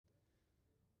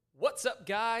What's up,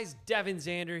 guys? Devin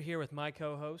Zander here with my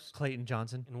co-host, Clayton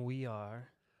Johnson. and we are...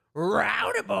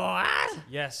 Rowdy boys!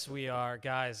 Yes, we are,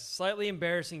 guys. Slightly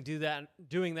embarrassing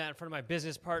doing that in front of my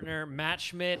business partner, Matt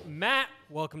Schmidt. Matt,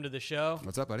 welcome to the show.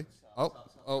 What's up, buddy?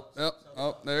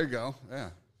 There you go. Yeah.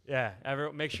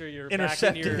 Yeah, make sure you're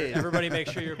Intercepted. back in your... Everybody make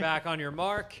sure you're back on your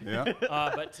mark. Yeah.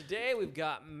 But today we've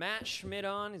got Matt Schmidt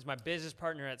on. He's my business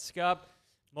partner at Scup.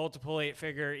 Multiple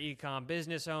 8-figure e-com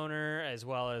business owner, as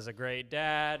well as a great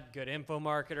dad, good info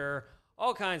marketer,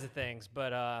 all kinds of things.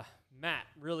 But Matt,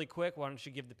 really quick, why don't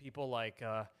you give the people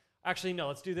actually, no,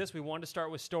 let's do this. We wanted to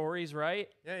start with stories, right?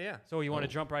 Yeah. So you want to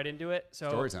jump right into it? So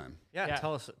Story time. Yeah, Yeah.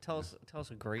 tell us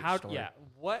a great story. Yeah,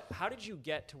 how did you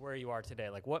get to where you are today?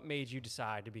 Like, what made you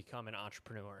decide to become an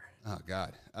entrepreneur? Oh,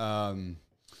 God.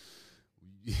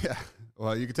 Yeah.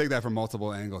 Well, you could take that from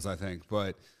multiple angles, I think.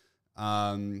 But,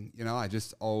 I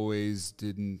just always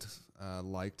didn't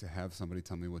like to have somebody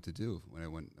tell me what to do when I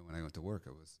went to work.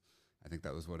 I think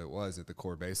that was what it was at the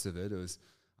core base of it.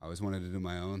 I always wanted to do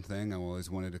my own thing. I always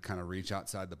wanted to kind of reach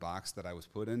outside the box that I was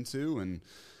put into. And,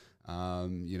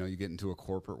 you get into a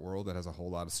corporate world that has a whole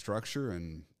lot of structure,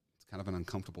 and it's kind of an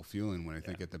uncomfortable feeling when I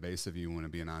think at the base of you want to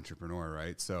be an entrepreneur,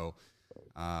 right? So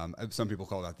some people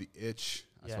call that the itch.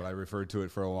 That's what I referred to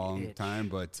it for a long time.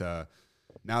 But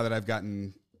now that I've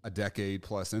gotten a decade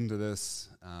plus into this,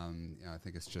 I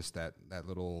think it's just that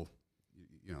little,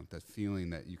 that feeling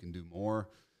that you can do more.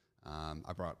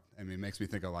 It makes me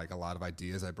think of like a lot of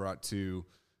ideas I brought to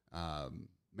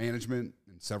management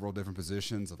in several different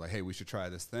positions of like, hey, we should try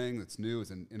this thing that's new. It's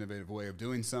an innovative way of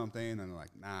doing something. And they're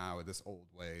like, nah, this old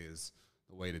way is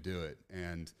the way to do it.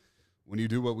 And when you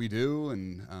do what we do,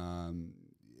 and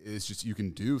it's just you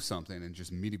can do something and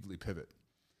just immediately pivot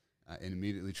and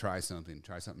immediately try something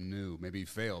new. Maybe you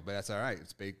fail, but that's all right.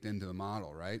 It's baked into the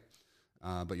model, right?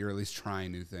 But you're at least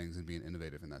trying new things and being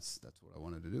innovative, and that's what I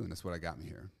wanted to do, and that's what got me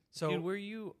here. So Dude, were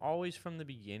you always from the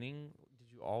beginning?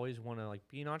 Did you always want to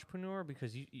be an entrepreneur?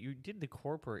 Because you did the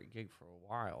corporate gig for a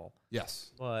while.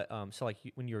 Yes. But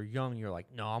when you were young, you're like,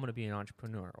 no, I'm going to be an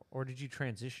entrepreneur. Or did you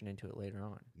transition into it later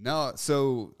on? No,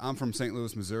 so I'm from St.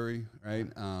 Louis, Missouri, right?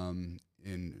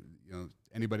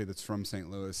 Anybody that's from St.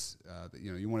 Louis,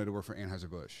 you wanted to work for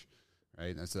Anheuser-Busch,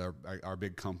 right? That's our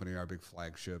big company, our big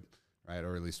flagship, right?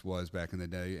 Or at least was back in the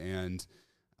day. And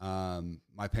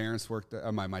my parents worked there.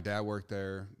 My dad worked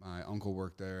there. My uncle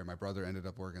worked there. My brother ended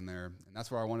up working there, and that's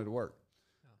where I wanted to work.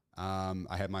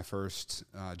 I had my first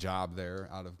job there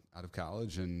out of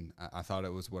college, and I thought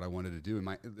it was what I wanted to do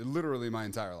in literally my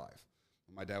entire life.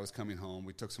 When my dad was coming home,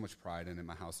 we took so much pride in it.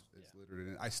 My house is littered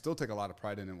in it. I still take a lot of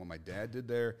pride in it. What my dad did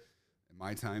there, in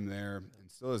my time there, and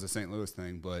still is a St. Louis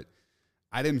thing. But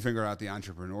I didn't figure out the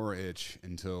entrepreneur itch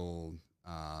until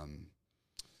I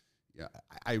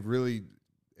really.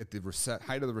 At the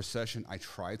height of the recession, I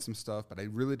tried some stuff, but I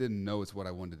really didn't know it's what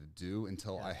I wanted to do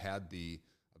until I had the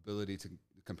ability to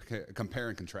compare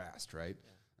and contrast, right?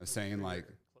 Yeah. Of saying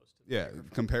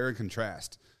compare and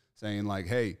contrast. Saying like,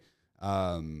 hey,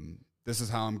 this is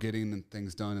how I'm getting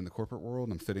things done in the corporate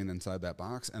world. I'm fitting inside that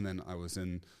box. And then I was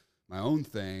in my own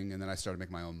thing, and then I started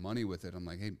making my own money with it. I'm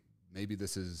like, hey, maybe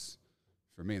this is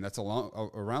for me. And that's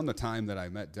around the time that I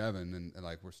met Devin, and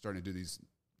like we're starting to do these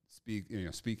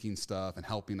speaking stuff and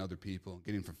helping other people,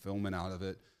 getting fulfillment out of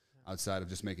it outside of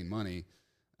just making money.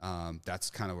 That's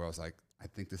kind of where I was like, I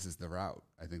think this is the route.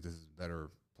 I think this is a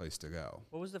better place to go.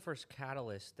 What was the first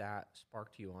catalyst that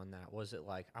sparked you on that? Was it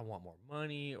like, I want more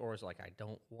money, or was it like, I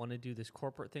don't want to do this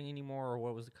corporate thing anymore? Or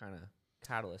what was the kind of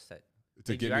catalyst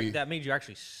that made you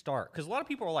actually start? Because a lot of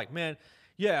people are like, man,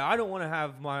 yeah, I don't want to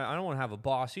have a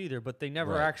boss either, but they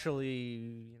never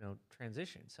actually,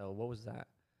 transition. So what was that?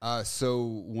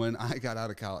 So when I got out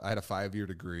of college, I had a 5-year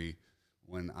degree.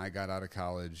 When I got out of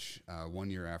college, 1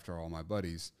 year after all my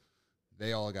buddies,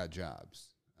 they all got jobs,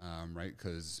 right?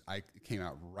 Because I came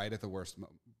out right at the worst,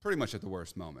 pretty much at the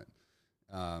worst moment.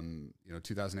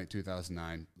 2008,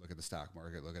 2009, look at the stock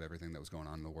market, look at everything that was going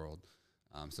on in the world.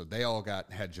 So they all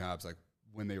had jobs like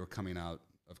when they were coming out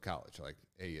of college, like,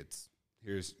 hey,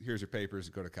 here's your papers,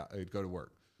 go to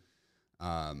work.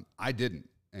 I didn't.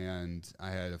 And I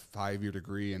had a 5-year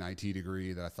degree, an IT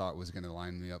degree that I thought was going to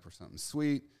line me up for something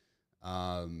sweet.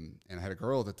 And I had a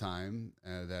girl at the time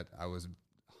that I was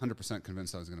 100%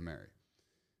 convinced I was going to marry.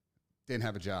 Didn't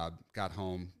have a job, got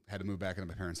home, had to move back into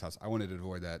my parents' house. I wanted to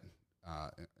avoid that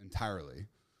entirely.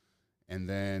 And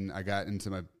then I got into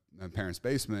my parents'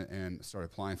 basement and started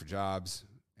applying for jobs.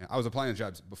 And I was applying for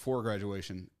jobs before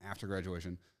graduation, after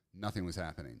graduation, nothing was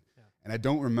happening. Yeah. And I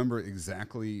don't remember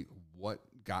exactly what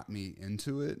got me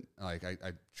into it. Like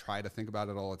I try to think about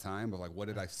it all the time, but like, what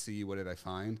did I see? What did I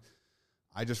find?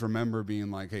 I just remember being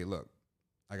like, hey, look,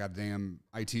 I got a damn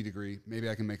IT degree. Maybe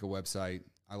I can make a website.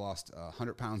 I lost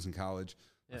 100 pounds in college.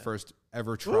 My first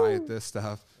ever try at this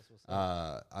stuff.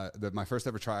 My first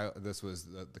ever try at this was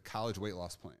the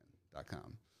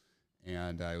collegeweightlassplan.com.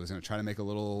 And I was going to try to make a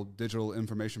little digital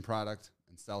information product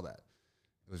and sell that.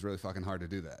 It was really fucking hard to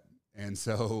do that. And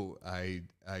so I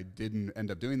didn't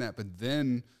end up doing that. But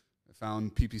then I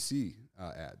found PPC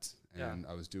ads. And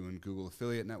I was doing Google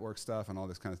Affiliate Network stuff and all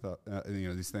this kind of stuff,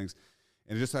 these things.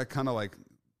 And it just kind of like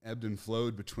ebbed and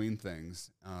flowed between things.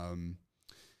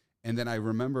 And then I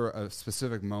remember a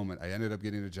specific moment. I ended up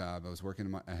getting a job. I was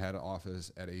working I had an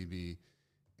office at AB,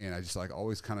 and I just like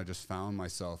always kind of just found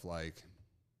myself like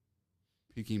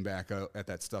peeking back at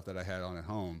that stuff that I had on at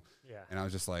home. Yeah. And I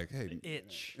was just like, hey,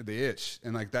 the itch.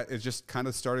 And like that, it just kind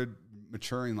of started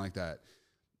maturing like that.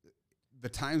 The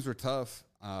times were tough.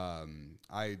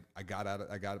 I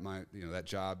got my, that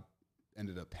job,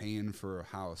 ended up paying for a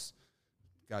house,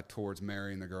 got towards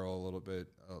marrying the girl a little bit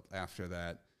after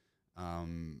that.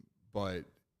 But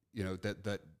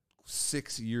that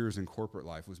 6 years in corporate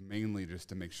life was mainly just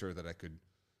to make sure that I could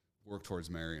work towards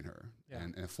marrying her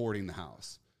and affording the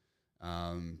house.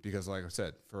 Because like I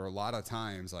said, for a lot of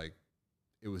times, like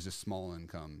it was just small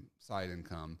income, side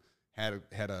income, had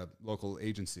a local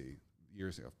agency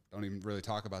years ago. Don't even really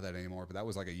talk about that anymore, but that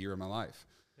was like a year of my life.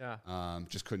 Yeah.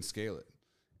 Just couldn't scale it.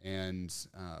 And,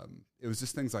 it was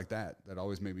just things like that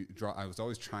always made me I was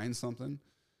always trying something,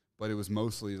 but it was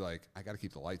mostly like, I got to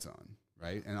keep the lights on.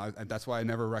 Right. And that's why I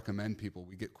never recommend people.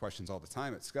 We get questions all the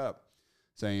time at SCUP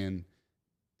saying,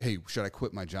 hey, should I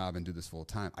quit my job and do this full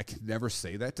time? I can never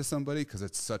say that to somebody because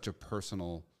it's such a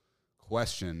personal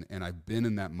question. And I've been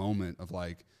in that moment of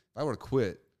like, if I were to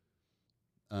quit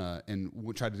and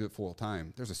try to do it full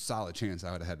time, there's a solid chance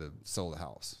I would have had to sell the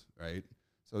house. Right.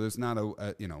 So there's not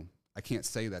I can't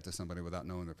say that to somebody without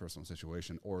knowing their personal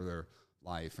situation or their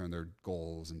life and their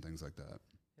goals and things like that.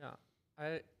 Yeah.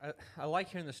 I like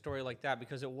hearing the story like that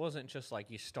because it wasn't just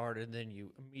like you started, then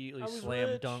you immediately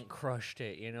slam dunk crushed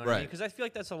it. You know what I mean? Because I feel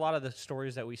like that's a lot of the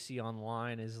stories that we see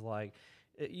online is like,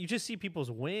 you just see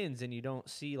people's wins and you don't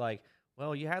see like,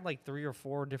 well, you had like 3 or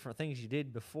 4 different things you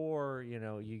did before,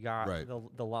 you got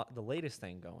the latest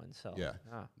thing going. So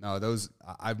no,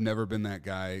 I've never been that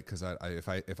guy because if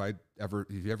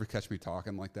you ever catch me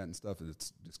talking like that and stuff,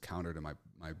 it's just counter to my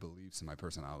beliefs and my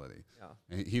personality. Yeah,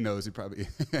 and he knows he probably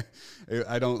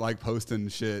I don't like posting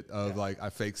shit of like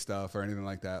I fake stuff or anything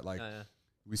like that. Like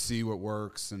we see what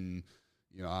works and.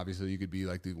 Obviously you could be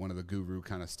like one of the guru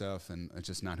kind of stuff, and it's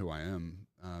just not who I am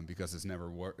because it's never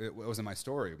worked. It wasn't my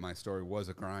story. My story was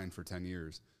a grind for 10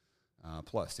 years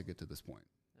plus to get to this point.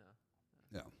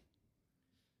 Yeah.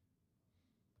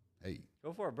 Hey.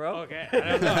 Go for it, bro. Okay. I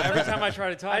don't know. Every time I try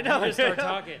to talk, you just start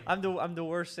talking. I'm the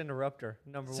worst interrupter.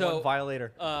 Number one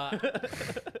violator.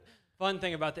 Fun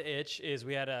thing about the itch is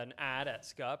we had an ad at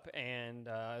SCUP, and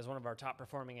it was one of our top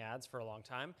performing ads for a long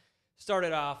time.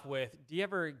 Started off with, do you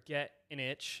ever get an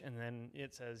itch? And then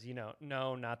it says,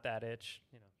 no, not that itch.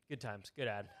 Good times, good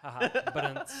ad.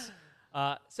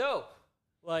 Haha. So,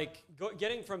 like,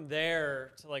 getting from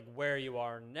there to, like, where you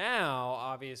are now,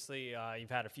 obviously,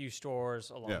 you've had a few stores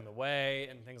along the way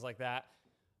and things like that.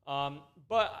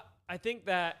 But I think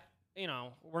that,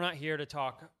 we're not here to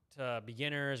talk to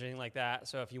beginners or anything like that.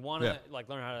 So if you want to like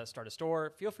learn how to start a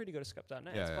store, feel free to go to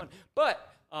scup.net. It's fun. But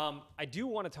I do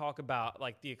want to talk about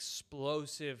like the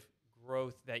explosive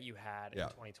growth that you had in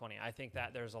 2020. I think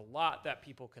that there's a lot that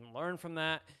people can learn from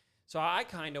that. So I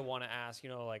kind of want to ask,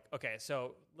 okay,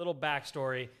 so little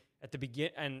backstory. At the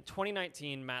in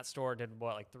 2019, Matt's store did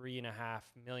like $3.5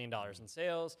 million in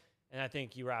sales. And I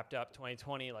think you wrapped up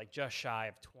 2020 like just shy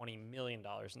of $20 million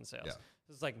in sales. Yeah.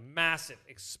 This is like massive,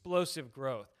 explosive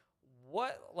growth.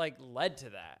 What like led to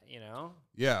that,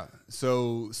 Yeah.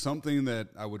 So something that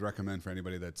I would recommend for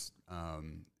anybody that's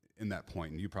in that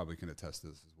point, and you probably can attest to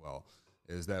this as well,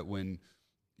 is that when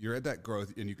you're at that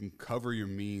growth and you can cover your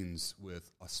means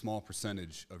with a small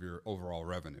percentage of your overall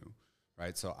revenue,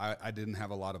 right? So I didn't have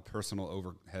a lot of personal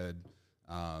overhead.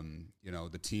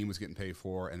 The team was getting paid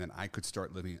for, and then I could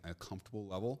start living at a comfortable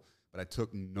level, but I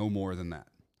took no more than that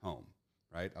home,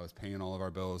 right? I was paying all of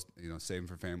our bills, saving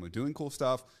for family, doing cool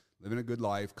stuff, living a good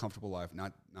life, comfortable life,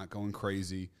 not going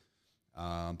crazy,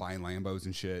 buying Lambos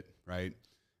and shit, right?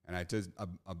 And I did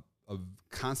a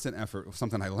constant effort.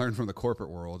 Something I learned from the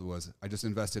corporate world was I just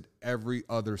invested every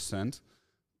other cent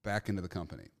back into the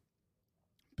company.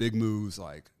 Big moves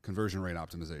like conversion rate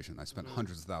optimization. I spent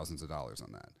hundreds of thousands of dollars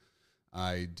on that.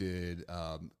 I did.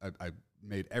 I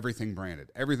made everything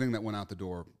branded. Everything that went out the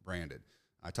door branded.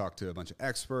 I talked to a bunch of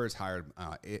experts, hired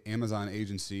Amazon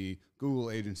agency,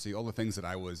 Google agency, all the things that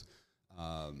I was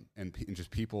and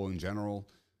just people in general,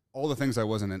 all the things I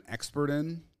wasn't an expert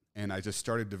in. And I just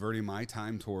started diverting my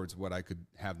time towards what I could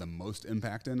have the most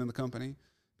impact in the company,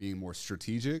 being more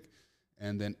strategic.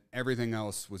 And then everything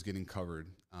else was getting covered.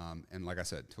 And like I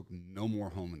said, took no more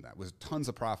home in that. Was tons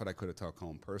of profit I could have took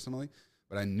home personally,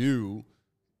 but I knew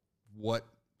what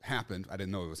happened. I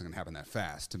didn't know it wasn't going to happen that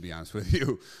fast, to be honest with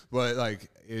you. But like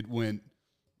it went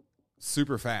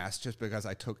super fast just because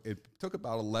it took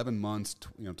about 11 months,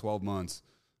 12 months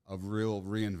of real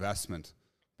reinvestment,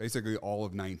 basically all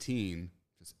of 19,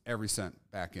 just every cent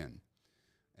back in.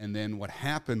 And then what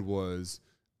happened was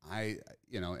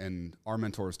and our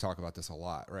mentors talk about this a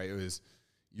lot, right? It was,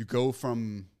 you go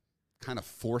from kind of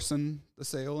forcing the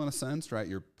sale in a sense, right?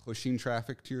 You're pushing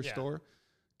traffic to your store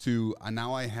to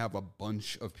now I have a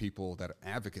bunch of people that are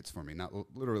advocates for me, not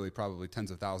literally probably tens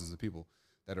of thousands of people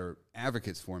that are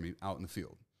advocates for me out in the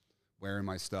field, wearing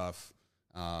my stuff,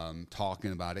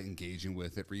 talking about it, engaging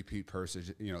with it, repeat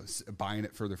purchase, buying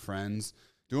it for their friends,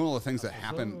 doing all the things that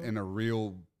happen in a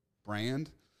real brand,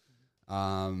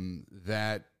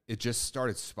 that it just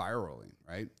started spiraling,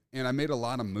 right? And I made a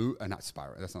lot of not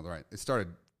spiral, that's not right. It started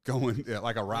going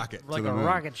like a rocket. Like a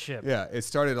rocket ship. Yeah, it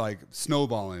started like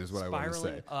snowballing is what I want to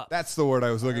say. Up. That's the word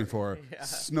I was looking for,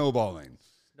 snowballing.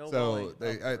 Snowballing.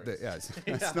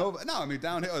 So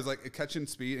downhill is like catching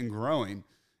speed and growing.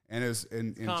 And it's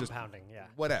compounding,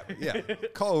 whatever,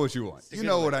 call it what you want. You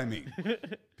know what I mean.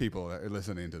 People that are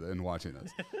listening to and watching us.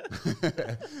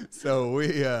 So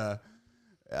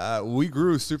we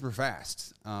grew super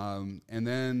fast, and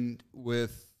then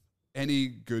with any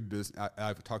good business,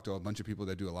 I've talked to a bunch of people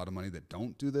that do a lot of money that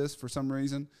don't do this for some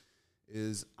reason.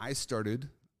 I started,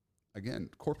 again,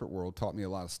 corporate world taught me a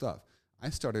lot of stuff. I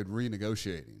started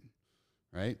renegotiating,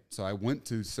 right? So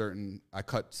I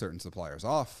cut certain suppliers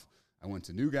off. I went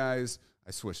to new guys.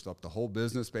 I switched up the whole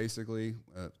business basically,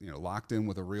 locked in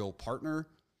with a real partner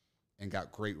and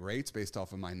got great rates based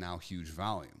off of my now huge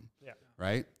volume. Yeah.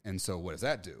 Right. And so what does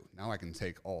that do? Now I can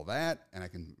take all that and I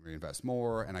can reinvest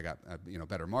more, and I got,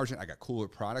 better margin. I got cooler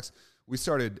products. We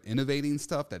started innovating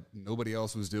stuff that nobody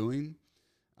else was doing,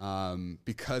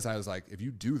 because I was like, if you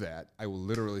do that, I will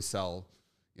literally sell,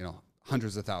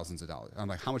 hundreds of thousands of dollars. I'm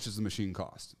like, how much does the machine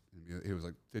cost? It was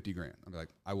like $50,000. I'm like,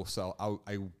 I will sell.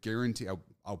 I guarantee.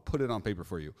 I'll put it on paper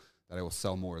for you that I will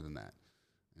sell more than that.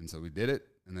 And so we did it.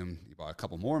 And then you bought a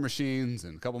couple more machines,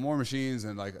 and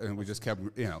we just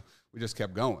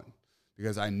kept going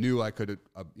because I knew I could,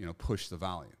 push the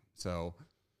volume. So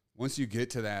once you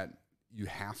get to that, you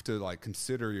have to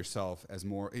consider yourself as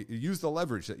more, use the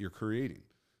leverage that you're creating,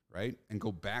 right? And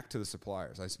go back to the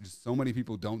suppliers. So many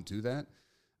people don't do that.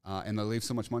 And they leave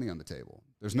so much money on the table.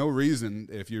 There's no reason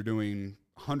if you're doing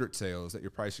 100 sales that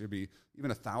your price should be even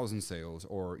 1,000 sales,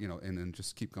 or and then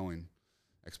just keep going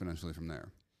exponentially from there.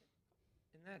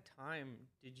 In that time,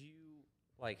 did you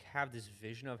have this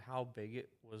vision of how big it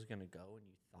was going to go, and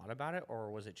you thought about it,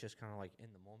 or was it just kind of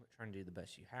in the moment trying to do the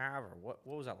best you have, or what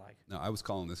was that like? No, I was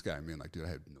calling this guy and being like, dude,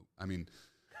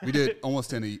 we did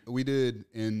we did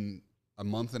in a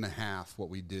month and a half what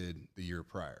we did the year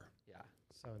prior.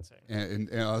 So insane.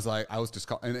 And I was like,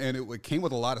 and it came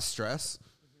with a lot of stress,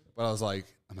 but I'm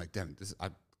like, damn,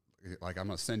 I'm going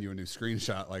to send you a new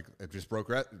screenshot. It just broke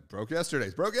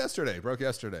yesterday.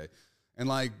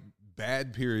 And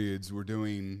bad periods were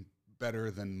doing better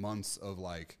than months of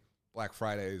Black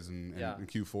Fridays and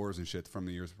Q4s and shit from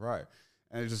the years prior.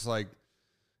 And it's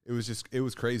just it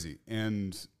was crazy.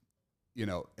 And,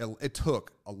 it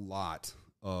took a lot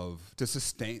to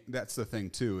sustain. That's the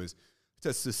thing too, is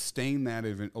to sustain that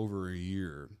event over a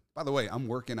year. By the way, I'm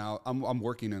working out. I'm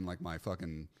working in my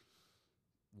fucking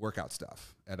workout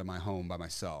stuff at my home by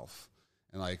myself,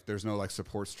 and there's no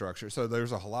support structure. So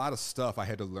there's a lot of stuff I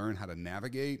had to learn how to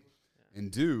navigate and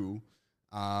do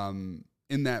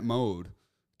in that mode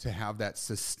to have that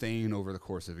sustain over the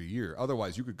course of a year.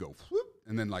 Otherwise, you could go whoop,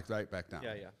 and then right back down.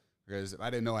 Yeah. Because if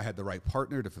I didn't know I had the right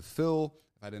partner to fulfill,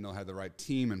 if I didn't know I had the right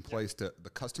team in place to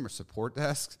the customer support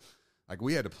desks.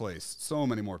 We had to place so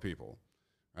many more people,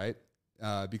 right?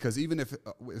 Because even if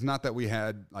it's not that we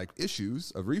had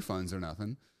issues of refunds or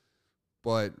nothing,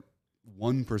 but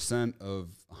 1% of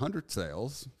 100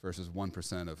 sales versus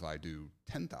 1% if I do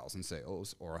 10,000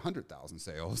 sales or 100,000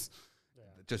 sales,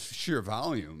 just sheer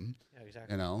volume. Yeah,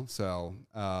 exactly. So,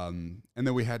 and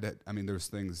then we had to, there's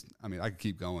things, I could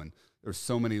keep going. There's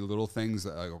so many little things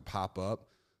that will pop up.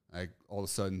 All of a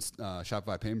sudden,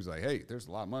 Shopify Payments is hey, there's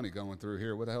a lot of money going through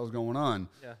here. What the hell is going on?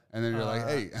 Yeah. And then you're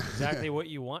hey. Exactly what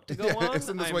you want to go on?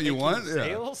 Isn't this what you want?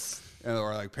 Sales? Yeah.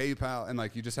 Or PayPal. And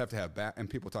you just have to have and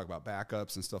people talk about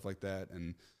backups and stuff like that.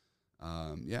 And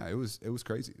it was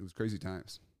crazy. It was crazy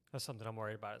times. That's something I'm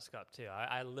worried about at Scup too.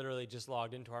 I literally just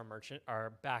logged into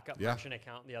our backup merchant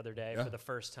account the other day for the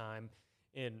first time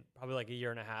in probably like a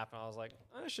year and a half. And I was like,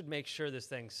 I should make sure this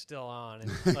thing's still on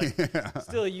and like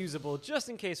still usable just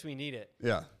in case we need it.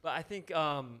 Yeah. But I think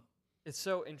it's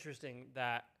so interesting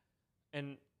that,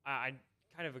 and I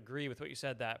kind of agree with what you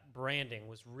said, that branding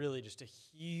was really just a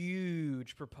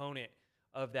huge proponent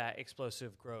of that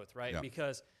explosive growth, right? Yeah.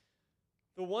 Because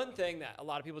the one thing that a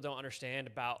lot of people don't understand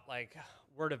about like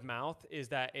word of mouth is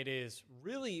that it is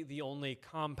really the only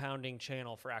compounding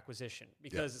channel for acquisition,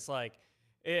 because it's like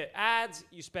ads,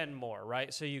 you spend more,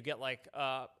 right? So you get like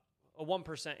a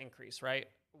 1% increase, right?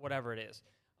 Whatever it is.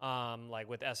 Like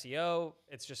with SEO,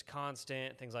 it's just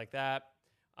constant, things like that.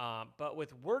 But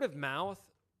with word of mouth,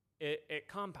 it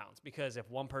compounds, because if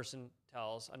one person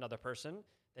tells another person,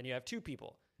 then you have two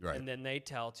people. Right. And then they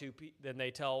tell then they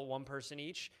tell one person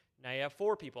each. Now you have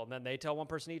 4 people. And then they tell one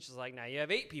person each. It's like, now you have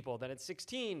 8 people. Then it's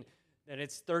 16. Then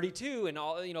it's 32. And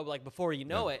all, like before you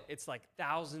know it, it's like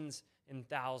thousands and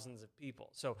thousands of people.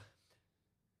 So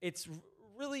it's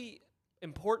really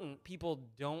important. People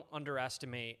don't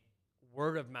underestimate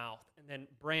word of mouth. And then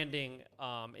branding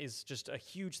is just a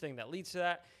huge thing that leads to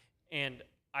that. And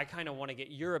I kind of want to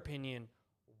get your opinion.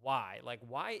 Why? Like,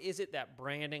 why is it that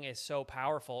branding is so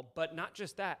powerful? But not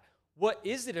just that. What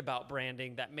is it about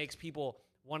branding that makes people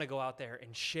want to go out there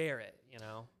and share it,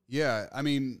 Yeah, I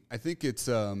mean, I think it's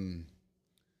a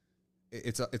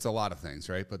lot of things,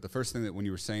 right? But the first thing that when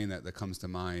you were saying that comes to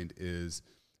mind is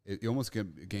you almost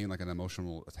gain like an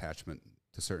emotional attachment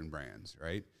to certain brands,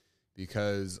 right?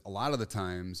 Because a lot of the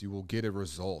times you will get a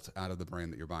result out of the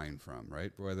brand that you're buying from,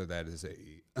 right? Whether that is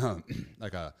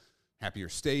like a happier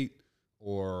state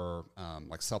or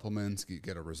like supplements, you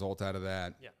get a result out of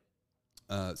that.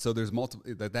 Yeah. So there's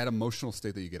multiple that emotional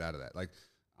state that you get out of that. Like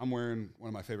I'm wearing one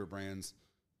of my favorite brands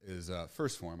is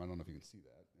First Form. I don't know if you can see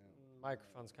that. Yeah.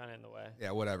 Microphone's kind of in the way.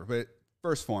 Yeah, whatever. But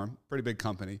First Form, pretty big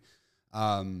company.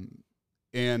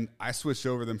 And I switched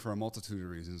over them for a multitude of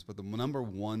reasons. But the number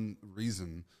one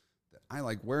reason that I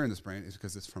like wearing this brand is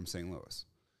because it's from St. Louis.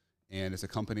 And it's a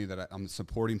company that I'm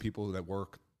supporting people that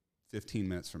work 15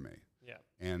 minutes from me. Yeah.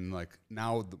 And like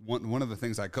now, one of the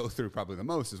things I go through probably the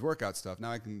most is workout stuff.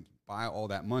 Now I can buy all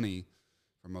that money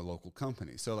from a local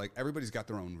company. So like everybody's got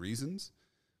their own reasons,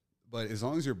 but as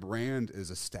long as your brand is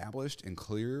established and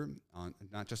clear on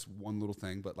not just one little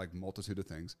thing, but like multitude of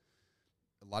things,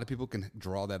 a lot of people can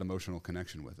draw that emotional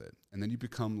connection with it. And then you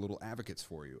become little advocates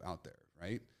for you out there,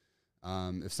 right?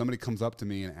 If somebody comes up to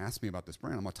me and asks me about this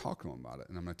brand, I'm going to talk to them about it.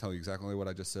 And I'm going to tell you exactly what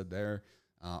I just said there.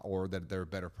 Or that they're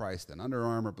better priced than Under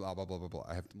Armour, blah, blah, blah, blah, blah.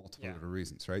 I have multiple different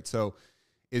reasons, right? So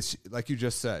it's like you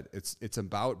just said, it's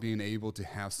about being able to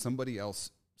have somebody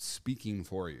else speaking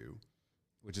for you,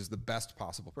 which is the best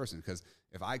possible person. Because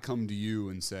if I come to you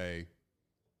and say,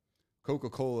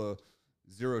 Coca-Cola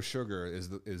Zero Sugar is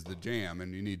the jam,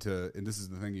 and and this is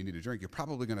the thing you need to drink, you're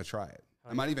probably going to try it.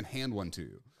 I might even hand one to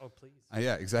you. Oh, please.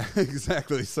 Yeah,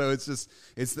 exactly. So it's just,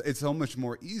 it's so much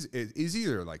more easy. It's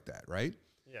easier like that, right?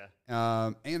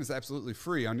 Yeah. And it's absolutely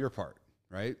free on your part,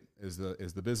 right? Is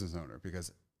the business owner,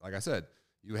 because like I said,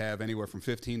 you have anywhere from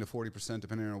 15 to 40%,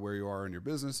 depending on where you are in your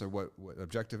business or what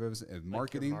objective is in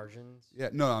marketing. Like your margins? Yeah,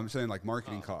 no, I'm saying like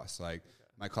marketing costs. Like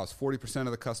might cost 40%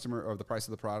 of the customer or the price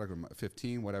of the product, or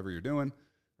 15, whatever you're doing,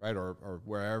 right? Or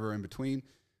wherever in between.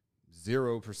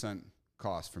 0%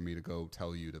 cost for me to go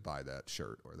tell you to buy that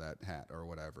shirt or that hat or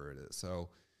whatever it is. So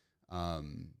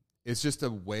it's just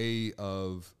a way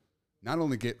of not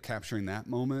only capturing that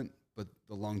moment, but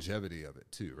the longevity of it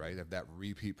too, right? Of that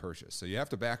repeat purchase. So you have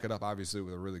to back it up, obviously,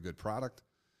 with a really good product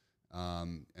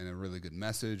and a really good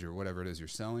message or whatever it is you're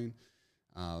selling.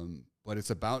 But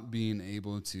it's about being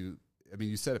able to, I mean,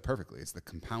 you said it perfectly. It's the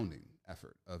compounding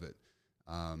effort of it,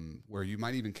 where you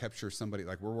might even capture somebody.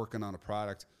 Like we're working on a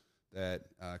product that,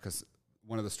 because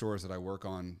one of the stores that I work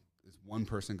on is one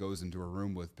person goes into a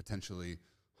room with potentially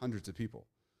hundreds of people.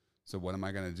 So what am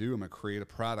I going to do? I'm going to create a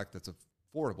product that's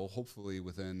affordable, hopefully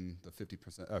within the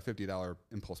 $50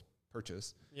 impulse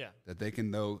purchase. Yeah. That they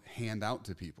can though hand out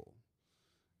to people.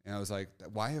 And I was like,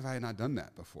 why have I not done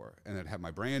that before? And I'd have my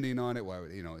branding on it. Why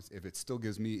would, if it still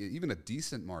gives me even a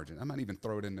decent margin, I might even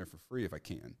throw it in there for free if I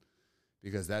can,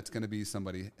 because that's going to be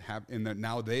somebody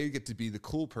now they get to be the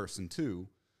cool person too,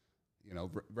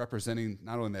 representing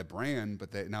not only that brand,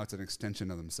 but now it's an extension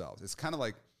of themselves. It's kind of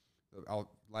like,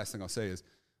 last thing I'll say is,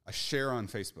 a share on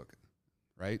Facebook,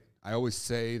 right? I always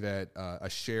say that a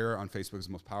share on Facebook is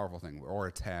the most powerful thing, or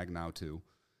a tag now too,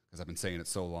 because I've been saying it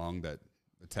so long that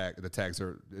the tags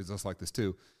is just like this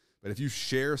too. But if you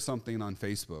share something on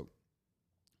Facebook,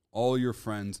 all your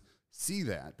friends see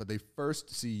that, but they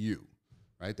first see you,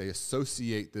 right? They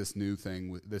associate this new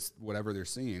thing with this, whatever they're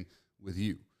seeing, with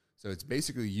you. So it's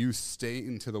basically you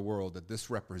stating to the world that this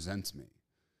represents me.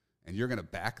 And you're going to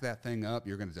back that thing up.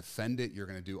 You're going to defend it. You're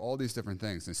going to do all these different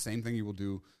things. And the same thing you will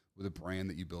do with a brand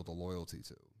that you build a loyalty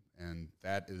to. And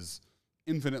that is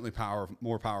infinitely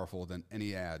more powerful than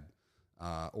any ad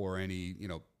or any,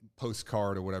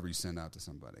 postcard or whatever you send out to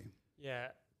somebody. Yeah.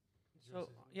 So,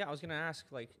 I was going to ask,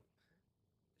 I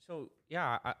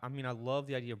mean, I love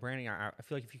the idea of branding. I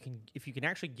feel like if you can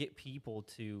actually get people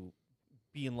to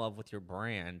be in love with your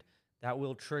brand, that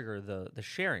will trigger the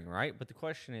sharing, right? But the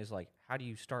question is, how do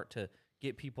you start to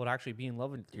get people to actually be in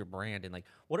love with your brand? And,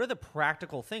 what are the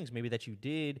practical things maybe that you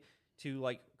did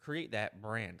to, create that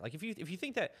brand? If you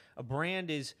think that a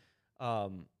brand is, I'd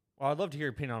love to hear your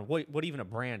opinion on what even a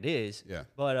brand is. Yeah.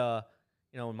 But,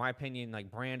 in my opinion,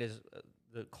 brand is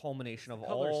the culmination of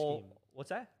all... Scheme. What's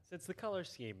that? It's the color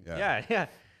scheme. Yeah.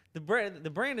 The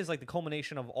brand is the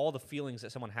culmination of all the feelings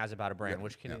that someone has about a brand,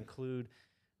 which can include...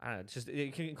 I don't know.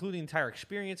 It can include the entire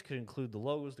experience. Could include the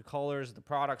logos, the colors, the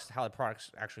products, how the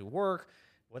products actually work,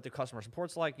 what the customer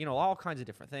support's like. All kinds of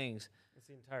different things. It's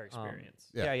the entire experience.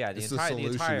 It's the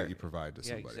solution that you provide to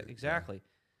somebody. Exactly.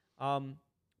 Yeah.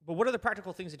 But what are the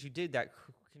practical things that you did that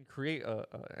can create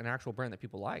an actual brand that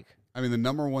people like? I mean, the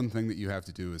number one thing that you have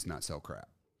to do is not sell crap.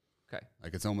 Okay.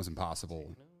 It's almost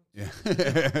impossible. Yeah.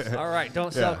 All right.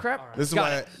 Don't sell crap. Right. This is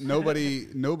why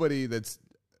nobody that's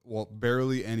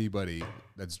barely anybody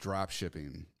that's drop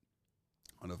shipping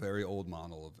on a very old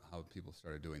model of how people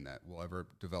started doing that will ever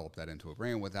develop that into a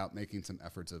brand without making some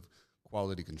efforts of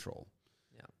quality control.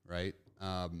 Yeah. Right.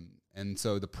 And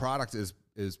so the product is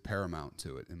paramount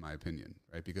to it, in my opinion,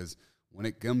 right? Because when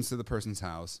it comes to the person's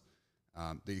house,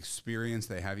 the experience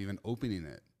they have even opening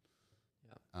it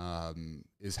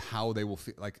is how they will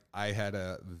feel. I had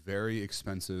a very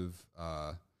expensive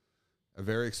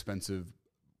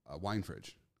wine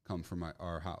fridge come from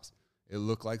our house. It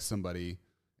looked like somebody,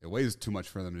 it weighs too much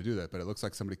for them to do that, but it looks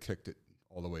like somebody kicked it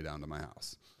all the way down to my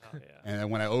house. Oh, yeah. And then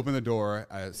when I open the door,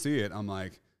 I see it, I'm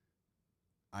like,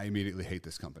 I immediately hate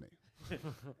this company.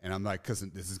 And I'm like, because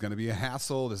this is going to be a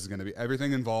hassle. This is going to be,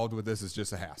 everything involved with this is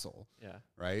just a hassle. Yeah.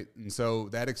 Right? And so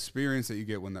that experience that you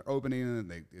get when they're opening it,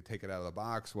 they take it out of the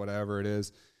box, whatever it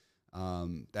is,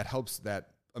 that helps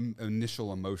that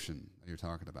initial emotion that you're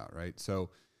talking about, right? So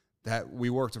that we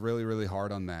worked really, really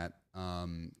hard on that.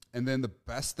 And then the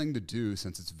best thing to do,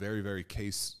 since it's very, very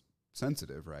case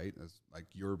sensitive, right? As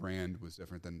your brand was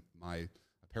different than my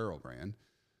apparel brand,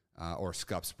 or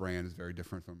Scup's brand is very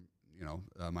different from,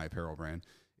 my apparel brand,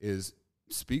 is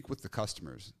speak with the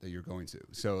customers that you're going to.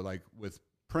 So with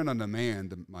print on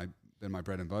demand, been my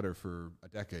bread and butter for a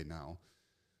decade now.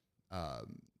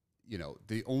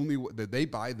 They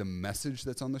buy the message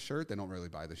that's on the shirt. They don't really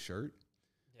buy the shirt.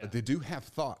 But they do have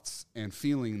thoughts and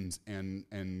feelings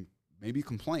and maybe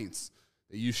complaints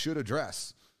that you should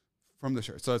address from the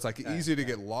shirt. So it's easy to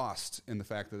get lost in the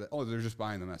fact that, they're just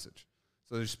buying the message.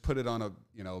 So they just put it on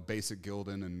a basic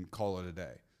Gildan and call it a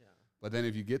day. Yeah. But then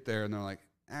if you get there and they're like,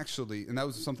 actually, and that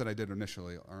was something I did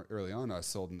initially early on. I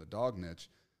sold in the dog niche.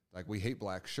 We hate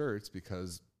black shirts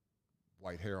because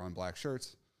white hair on black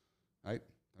shirts, right?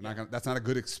 That's not a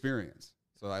good experience.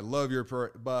 So I love your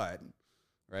but.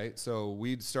 Right, so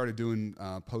we started doing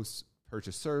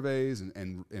post-purchase surveys,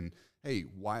 and hey,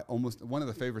 why? Almost one of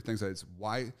the favorite things is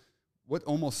what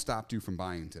almost stopped you from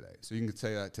buying today? So you can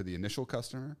say that to the initial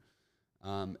customer,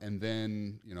 and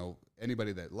then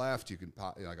anybody that left, you can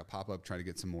a pop-up, try to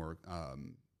get some more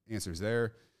answers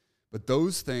there. But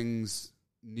those things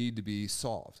need to be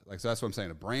solved. So that's what I'm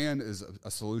saying. A brand is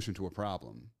a solution to a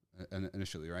problem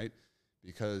initially, right?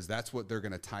 Because that's what they're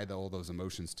going to tie all those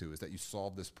emotions to, is that you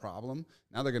solve this problem.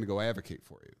 Now they're going to go advocate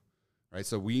for you, right?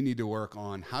 So we need to work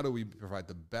on how do we provide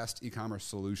the best e-commerce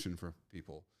solution for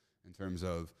people in terms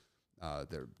of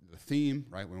the theme,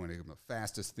 right? We want to give them the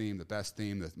fastest theme, the best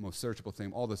theme, the most searchable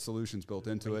theme, all the solutions built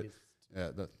into it,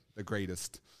 the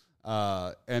greatest.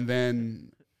 And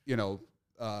then,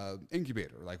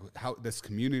 incubator, how this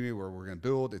community where we're going to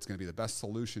build, it's going to be the best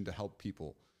solution to help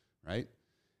people, right?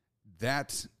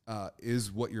 That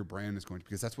is what your brand is going to,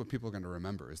 because that's what people are going to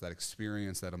remember, is that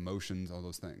experience, that emotions, all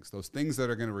those things that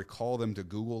are going to recall them to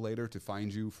Google later to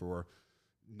find you for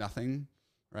nothing,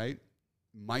 right?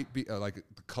 Might be the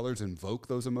colors invoke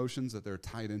those emotions that they're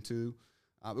tied into.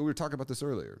 We were talking about this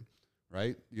earlier,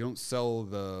 right? You don't sell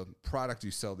the product, you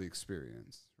sell the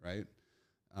experience, right?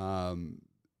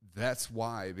 That's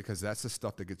why, because that's the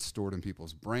stuff that gets stored in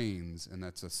people's brains, and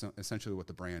that's essentially what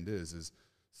the brand is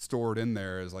stored in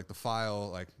there is the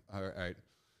file, all right,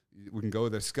 we can go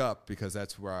to Scup because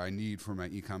that's where I need for my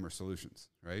e-commerce solutions,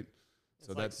 right? It's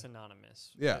so that's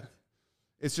synonymous. Yeah.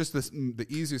 it's just the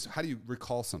easiest. How do you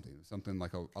recall something? Something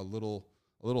like a little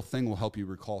thing will help you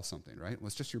recall something, right? Well,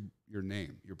 it's just your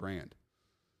name, your brand.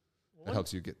 That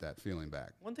helps you get that feeling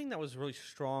back. One thing that was really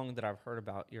strong that I've heard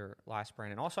about your last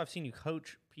brand, and also I've seen you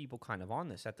coach people kind of on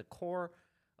this, at the core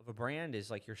of a brand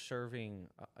is like you're serving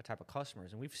a type of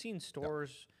customers. And we've seen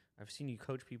stores, I've seen you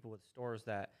coach people with stores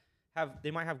that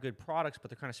they might have good products, but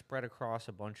they're kind of spread across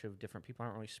a bunch of different people,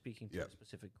 aren't really speaking to a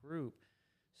specific group.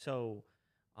 So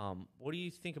what do you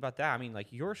think about that? I mean,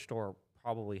 like your store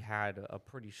probably had a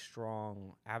pretty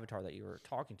strong avatar that you were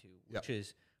talking to, which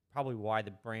is probably why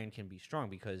the brand can be strong,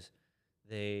 because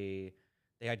they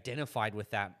identified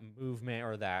with that movement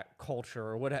or that culture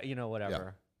or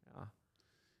whatever.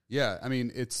 Yeah, I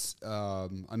mean, it's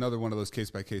another one of those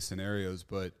case-by-case scenarios,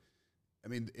 but, I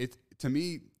mean, to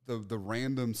me, the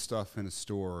random stuff in a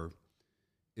store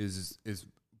is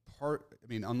part, I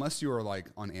mean, unless you are, like,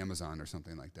 on Amazon or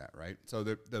something like that, right? So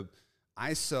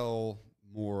I sell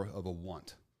more of a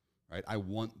want, right? I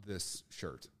want this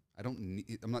shirt. I'm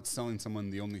not selling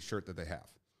someone the only shirt that they have,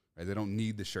 right? They don't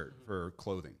need the shirt for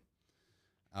clothing.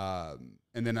 And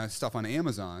then stuff on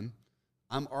Amazon,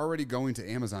 I'm already going to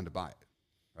Amazon to buy it.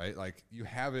 Right? Like you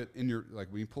have it in your, like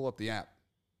when you pull up the app,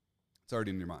 it's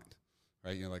already in your mind,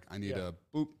 right? You're like, I need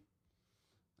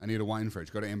I need a wine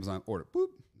fridge. Go to Amazon, order, boop,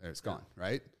 there it's gone,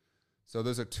 right? So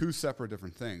those are two separate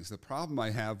different things. The problem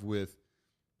I have with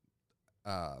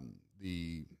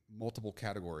the multiple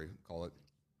category, call it,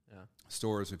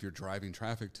 stores, if you're driving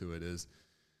traffic to it, is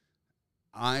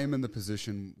I'm in the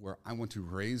position where I want to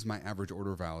raise my average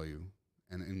order value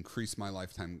and increase my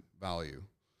lifetime value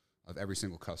of every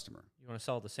single customer. You want to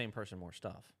sell the same person more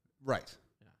stuff. Right.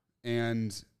 Yeah.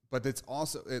 But it's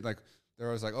also there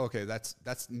was like, okay,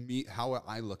 that's me, how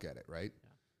I look at it, right? Yeah.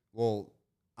 Well,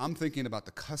 I'm thinking about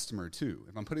the customer too.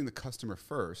 If I'm putting the customer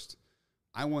first,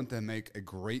 I want them to make a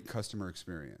great customer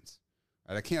experience.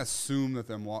 Right? I can't assume that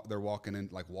they're walking in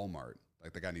like Walmart.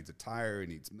 Like the guy needs a tire, he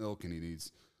needs milk, and he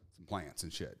needs some plants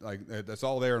and shit. Like that's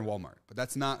all there in Walmart. But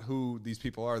that's not who these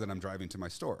people are that I'm driving to my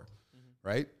store,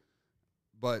 right?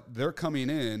 But they're coming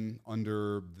in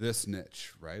under this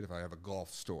niche, right? If I have a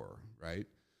golf store, right?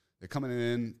 They're coming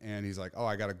in and he's like, oh,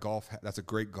 I got a golf hat. That's a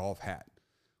great golf hat.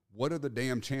 What are the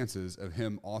damn chances of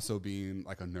him also being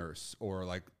like a nurse or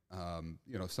like,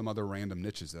 some other random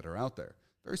niches that are out there?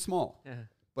 Very small. Yeah.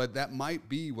 But that might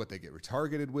be what they get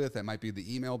retargeted with. That might be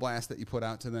the email blast that you put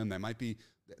out to them.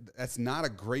 That's not a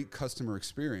great customer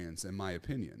experience, in my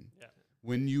opinion,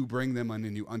 when you bring them in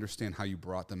and you understand how you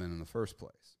brought them in the first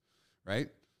place. Right?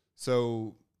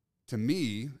 So to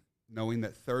me, knowing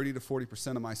that 30 to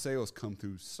 40% of my sales come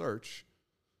through search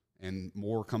and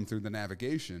more come through the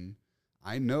navigation,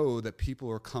 I know that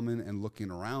people are coming and looking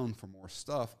around for more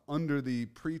stuff under the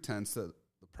pretense that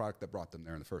the product that brought them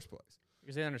there in the first place.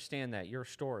 Because they understand that your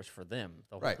store is for them.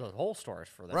 The whole store is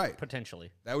for them,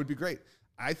 potentially. That would be great.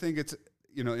 I think it's,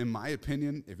 in my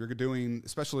opinion, if you're doing,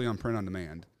 especially on print on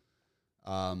demand,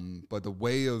 but the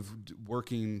way of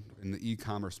working in the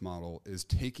e-commerce model is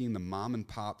taking the mom and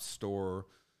pop store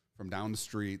from down the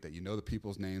street that the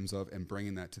people's names of and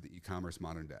bringing that to the e-commerce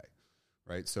modern day,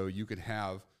 right? So you could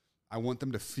I want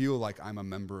them to feel like I'm a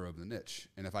member of the niche.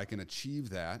 And if I can achieve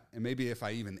that, and maybe if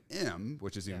I even am,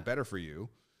 which is even better for you,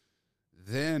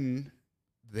 then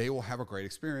they will have a great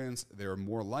experience. They're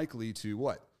more likely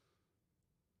to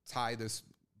tie this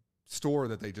store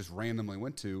that they just randomly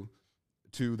went to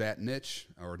that niche,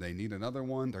 or they need another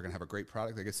one. They're going to have a great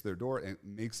product that gets to their door, and it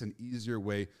makes an easier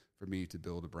way for me to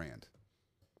build a brand.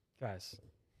 Guys,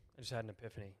 I just had an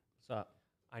epiphany. What's up?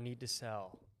 I need to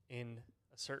sell in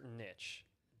a certain niche.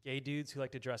 Gay dudes who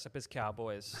like to dress up as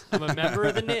cowboys. I'm a member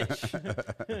of the niche.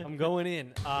 I'm going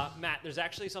in. Matt, there's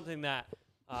actually something that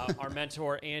our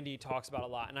mentor, Andy, talks about a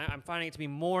lot, and I'm finding it to be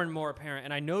more and more apparent,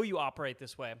 and I know you operate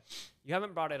this way. You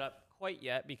haven't brought it up quite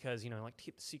yet because, like to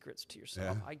keep the secrets to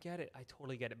yourself. Yeah. I get it. I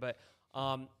totally get it. But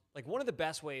one of the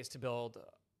best ways to build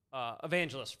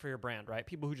evangelists for your brand, right?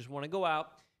 People who just want to go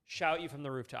out, shout you from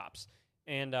the rooftops.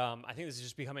 And I think this is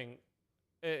just becoming,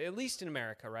 at least in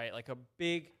America, right? Like a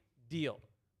big deal,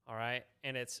 all right?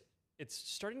 And it's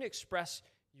starting to express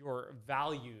your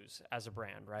values as a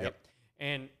brand, right? Yep.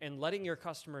 And letting your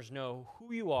customers know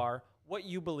who you are, what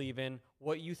you believe in,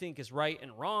 what you think is right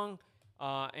and wrong,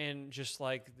 and just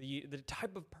like the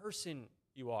type of person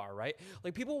you are, right?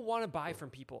 Like people want to buy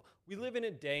from people. We live in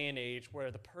a day and age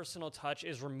where the personal touch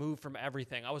is removed from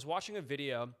everything. I was watching a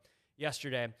video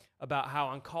yesterday about how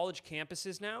on college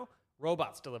campuses now,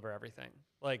 robots deliver everything.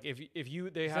 Like if you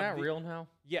they is have that real now?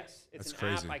 Yes, it's That's an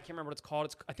crazy. app. I can't remember what it's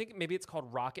called. I think maybe it's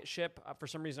called Rocket Ship. For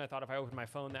some reason, I thought if I opened my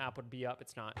phone, the app would be up.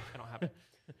 It's not. I don't have it.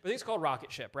 But I think it's called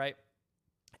Rocket Ship, right?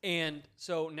 And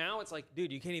so now it's like,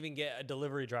 dude, you can't even get a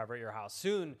delivery driver at your house.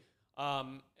 Soon,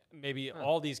 maybe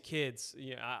all these kids,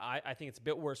 I think it's a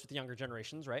bit worse with the younger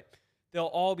generations, right? They'll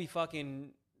all be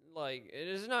fucking, like, it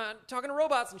is not talking to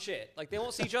robots and shit. Like, they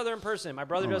won't see each other in person. My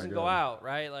brother doesn't go out,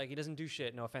 right? Like, he doesn't do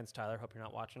shit. No offense, Tyler. Hope you're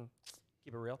not watching.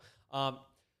 Keep it real.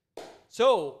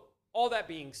 So, all that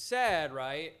being said,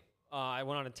 right, I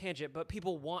went on a tangent, but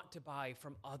people want to buy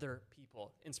from other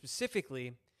people. And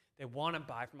specifically, they want to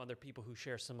buy from other people who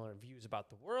share similar views about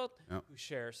the world, who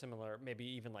share similar, maybe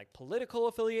even like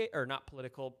political or not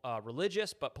political,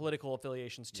 religious, but political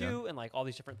affiliations too, and like all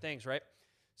these different things, right?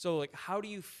 So, like, how do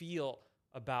you feel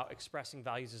about expressing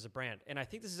values as a brand? And I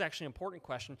think this is actually an important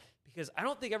question because I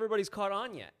don't think everybody's caught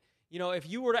on yet. You know, if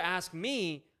you were to ask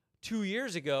me 2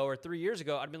 years ago or 3 years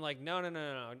ago, I'd been like, no.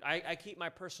 I keep my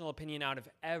personal opinion out of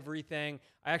everything.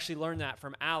 I actually learned that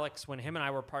from Alex when him and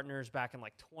I were partners back in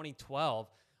like 2012.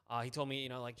 He told me,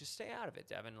 like, just stay out of it,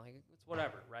 Devin. Like, it's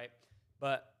whatever, right?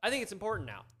 But I think it's important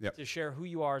now to share who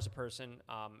you are as a person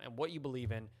and what you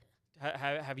believe in.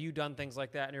 Have you done things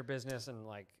like that in your business? And,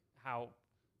 like, how,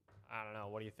 I don't know,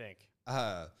 what do you think?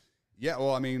 Yeah,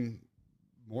 well, I mean,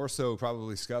 more so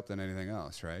probably Scup than anything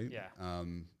else, right? Yeah.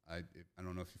 I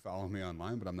don't know if you follow me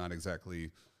online, but I'm not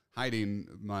exactly hiding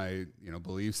my,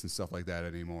 beliefs and stuff like that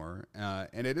anymore.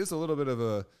 And it is a little bit of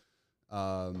a,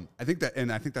 I think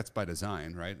that's by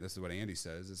design, right? This is what Andy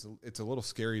says. It's a little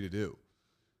scary to do.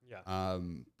 Yeah.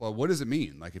 But what does it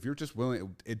mean? Like, if you're just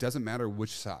willing, it doesn't matter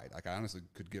which side. Like, I honestly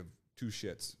could give two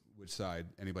shits which side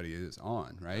anybody is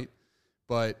on, right?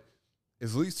 But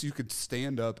at least you could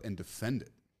stand up and defend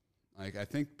it. Like, I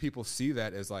think people see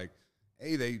that as like,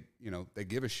 hey, they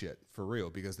give a shit for real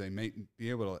because they may be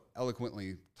able to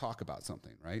eloquently talk about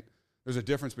something, right? There's a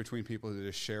difference between people who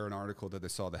just share an article that they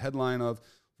saw the headline of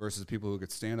versus people who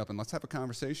could stand up and let's have a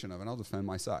conversation of, and I'll defend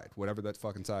my side, whatever that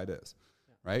fucking side is,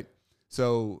 right?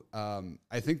 So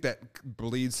I think that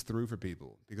bleeds through for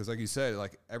people because, like you said,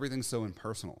 like, everything's so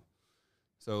impersonal.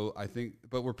 So I think,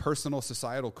 but we're personal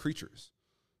societal creatures,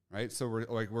 right? So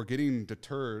we're getting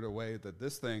deterred away that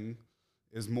this thing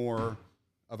is more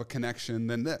of a connection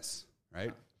than this,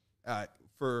 right? I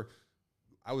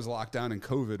was locked down in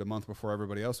COVID a month before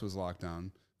everybody else was locked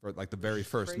down for like the very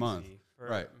first month,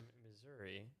 right?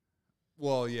 Missouri.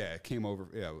 Well, yeah, it came over.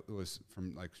 Yeah, it was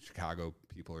from like Chicago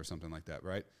people or something like that,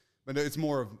 right? But it's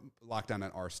more of lockdown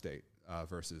in our state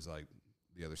versus like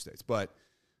the other states. But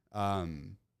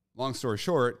long story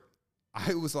short,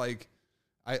 I was like,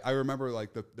 I remember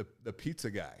like the pizza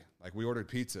guy. Like, we ordered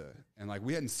pizza and like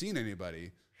we hadn't seen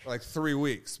anybody for like 3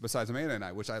 weeks besides Amanda and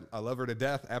I, which I love her to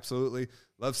death. Absolutely.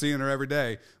 Love seeing her every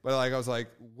day. But like, I was like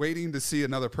waiting to see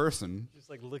another person. Just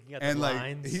like looking at the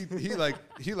lines.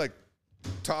 He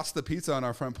tossed the pizza on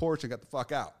our front porch and got the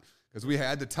fuck out. Because we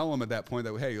had to tell him at that point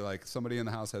that, hey, like, somebody in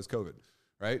the house has COVID,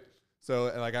 right?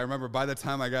 So, like, I remember by the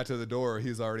time I got to the door,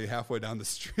 he's already halfway down the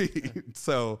street.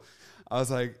 So I was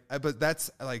like, but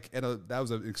that's like, that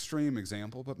was an extreme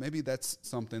example, but maybe that's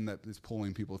something that is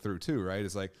pulling people through too, right?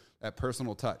 It's like that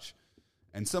personal touch.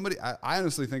 And I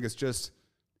honestly think it's just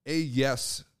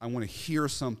yes, I want to hear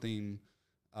something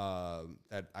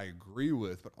that I agree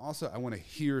with, but also I want to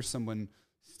hear someone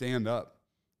stand up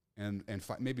and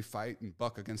maybe fight and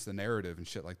buck against the narrative and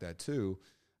shit like that too.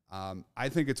 I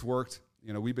think it's worked.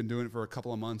 We've been doing it for a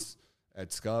couple of months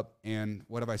at Scup, and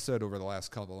what have I said over the last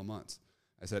couple of months?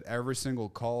 I said every single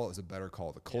call is a better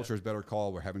call. The culture is better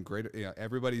call. We're having great.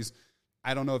 Everybody's.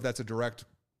 I don't know if that's a direct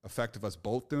effect of us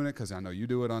both doing it because I know you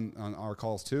do it on our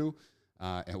calls too.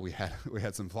 And we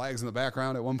had some flags in the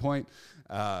background at one point.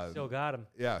 Still got them.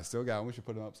 Yeah, still got them. We should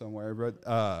put them up somewhere.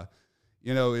 But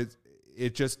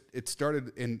it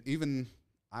started, and even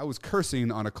I was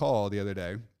cursing on a call the other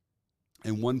day,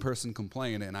 and one person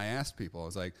complained, and I asked people, I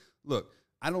was like, look,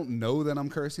 I don't know that I'm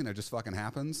cursing. It just fucking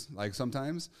happens, like,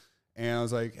 sometimes. And I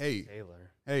was like, hey,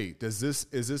 Taylor. Hey, is this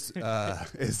is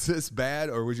this bad,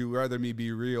 or would you rather me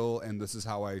be real and this is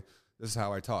how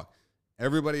I talk?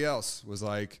 Everybody else was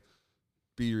like,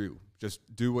 be you. Just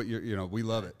do what we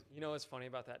love it. You know what's funny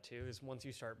about that too is once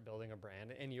you start building a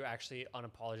brand and you actually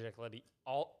unapologetically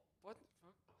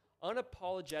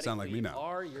Sound like me now.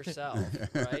 are yourself,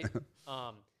 right?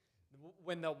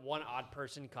 When the one odd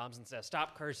person comes and says,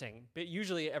 stop cursing, but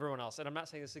usually everyone else, and I'm not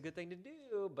saying this is a good thing to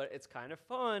do, but it's kind of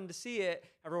fun to see it.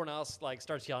 Everyone else like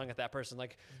starts yelling at that person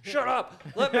like, shut up,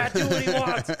 let Matt do what he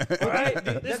wants. All right,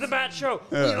 this is the Matt show.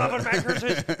 We love when Matt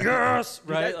curses. Yes,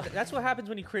 right. That's what happens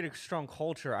when you create a strong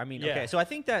culture. I mean, okay, so I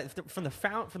think that from the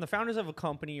founders of a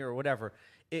company or whatever,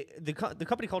 the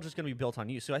company culture is going to be built on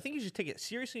you. So I think you should take it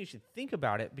seriously. You should think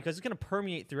about it because it's going to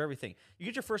permeate through everything. You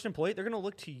get your first employee, they're going to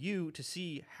look to you to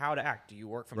see how to act. act? Do you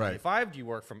work from 9 to 5? Do you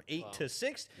work from 8 to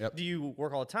 6? Yep. Do you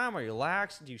work all the time? Are you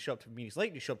lax? Do you show up to meetings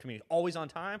late? Do you show up to meetings always on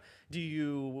time? Do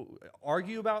you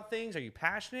argue about things? Are you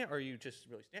passionate? Or are you just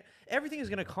really everything is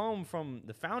going to come from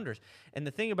the founders. And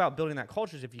the thing about building that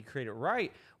culture is if you create it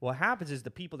right, what happens is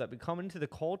the people that become into the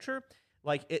culture,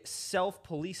 like it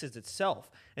self-polices itself.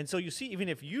 And so you see, even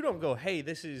if you don't go, hey,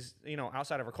 this is,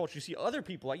 outside of our culture, you see other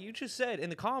people, like you just said in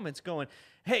the comments going,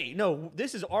 hey, no,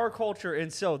 this is our culture.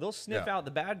 And so they'll sniff out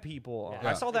the bad people. Yeah.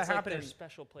 I saw that happen in in a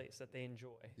special place that they enjoy.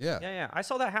 Yeah. I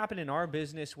saw that happen in our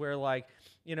business where we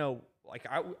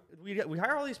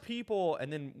hire all these people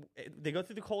and then they go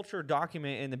through the culture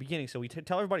document in the beginning. So we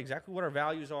tell everybody exactly what our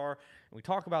values are and we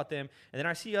talk about them. And then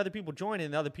I see other people join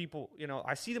and other people,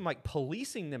 I see them like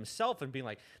policing themselves and being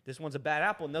like, this one's a bad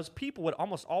apple. And those people would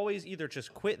almost always either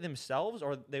just quit themselves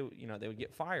or they would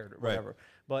get fired or whatever.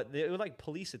 But it would like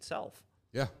police itself.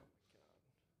 Yeah.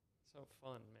 So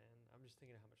fun, man. I'm just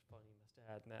thinking how much fun you must have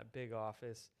had in that big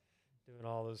office doing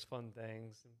all those fun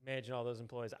things, managing all those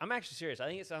employees. I'm actually serious. I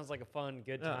think it sounds like a fun,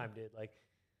 good time, dude.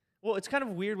 Well, it's kind of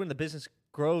weird when the business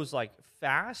grows like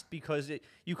fast because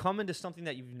you come into something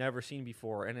that you've never seen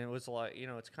before, and it was like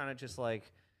it's kind of just like,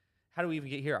 how do we even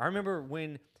get here? I remember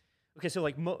when. Okay, so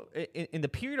like in the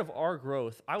period of our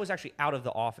growth, I was actually out of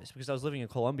the office because I was living in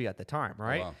Colombia at the time,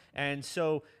 right? Oh, wow. And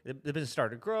so the business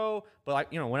started to grow.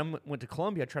 But when I went to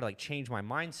Colombia, I tried to like change my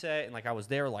mindset, and like I was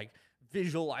there like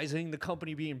visualizing the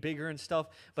company being bigger and stuff.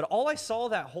 But all I saw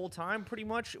that whole time pretty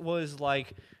much was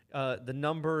like the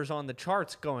numbers on the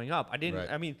charts going up. I didn't.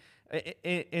 Right. I mean.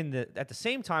 At the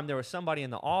same time, there was somebody in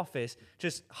the office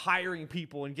just hiring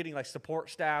people and getting like support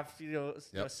staff,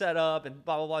 set up and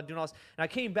blah blah blah, doing all this. And I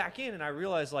came back in and I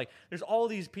realized like there's all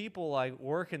these people like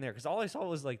working there because all I saw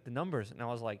was like the numbers, and I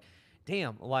was like,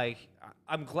 damn, like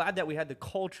I'm glad that we had the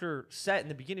culture set in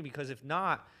the beginning because if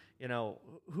not,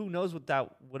 who knows what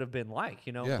that would have been like,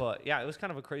 Yeah. But yeah, it was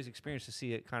kind of a crazy experience to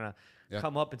see it kind of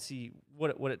come up and see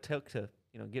what it took to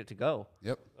get it to go.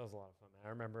 Yep, that was a lot of fun. I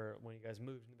remember when you guys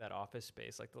moved into that office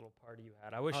space, like the little party you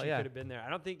had. I wish you could have been there. I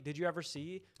don't think. Did you ever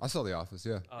see? I saw the office.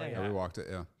 Yeah. Oh, yeah. We walked it.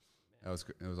 Yeah.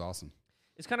 It was awesome.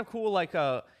 It's kind of cool. Like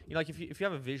like if you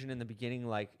have a vision in the beginning,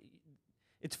 like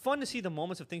it's fun to see the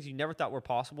moments of things you never thought were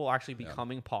possible actually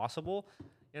becoming possible.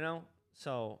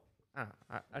 So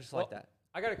I just like that.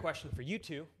 I got a question for you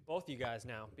two, both you guys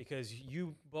now, because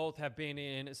you both have been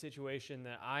in a situation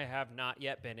that I have not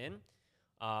yet been in.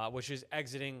 Which is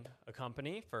exiting a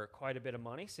company for quite a bit of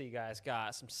money. So you guys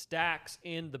got some stacks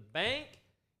in the bank.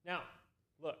 Now,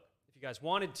 look, if you guys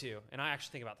wanted to, and I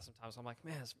actually think about this sometimes, I'm like,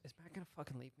 man, is Matt going to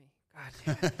fucking leave me? God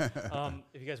damn.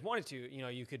 If you guys wanted to,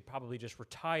 you could probably just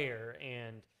retire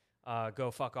and go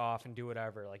fuck off and do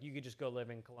whatever. Like you could just go live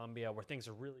in Colombia where things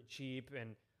are really cheap.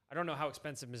 And I don't know how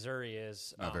expensive Missouri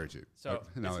is. Not very cheap. So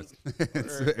no,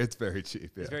 it's very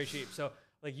cheap. Yeah. It's very cheap. So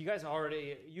like you guys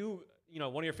already,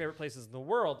 one of your favorite places in the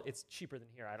world, it's cheaper than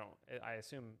here. I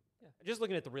assume, just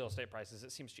looking at the real estate prices,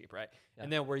 it seems cheap, right? Yeah.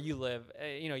 And then where you live,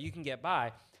 you can get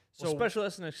by. So especially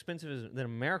less than expensive than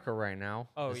America right now.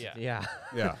 Oh, yeah.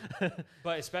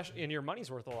 But especially, and your money's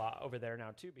worth a lot over there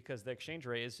now too, because the exchange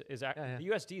rate the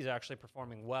USD is actually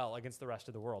performing well against the rest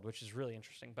of the world, which is really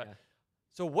interesting. But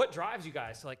so what drives you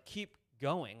guys to like keep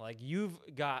going? Like you've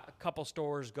got a couple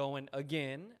stores going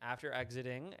again after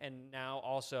exiting, and now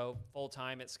also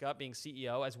full-time at Scup being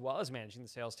CEO as well as managing the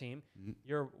sales team. Mm-hmm.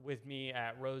 You're with me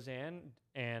at Roseanne,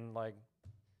 and like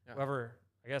whoever,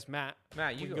 I guess Matt,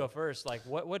 you can go first. Like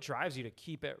what drives you to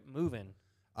keep it moving?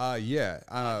 I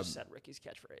just said Ricky's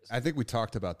catchphrase. I think we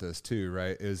talked about this too,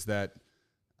 right? Is that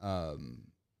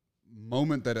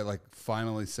moment that it like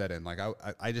finally set in. Like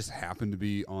I just happened to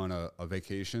be on a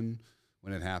vacation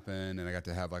when it happened, and I got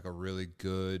to have like a really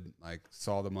good, like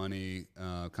saw the money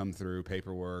come through,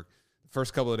 paperwork. The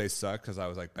first couple of days sucked because I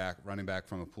was like running back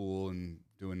from a pool and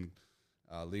doing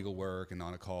legal work and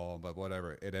on a call, but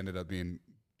whatever. It ended up being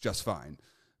just fine.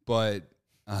 But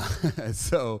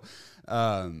so,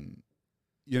 when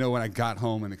I got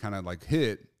home and it kind of like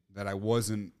hit that I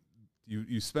wasn't,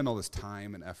 you spend all this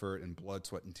time and effort and blood,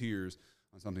 sweat, and tears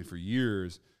on something for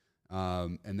years,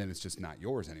 and then it's just not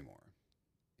yours anymore.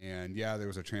 And there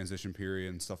was a transition period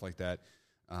and stuff like that.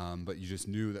 But you just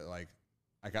knew that like,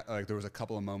 there was a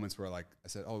couple of moments where like I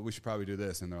said, oh, we should probably do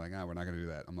this. And they're like, we're not going to do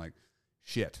that. I'm like,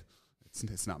 shit,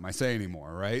 it's not my say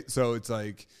anymore. Right. So it's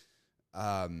like,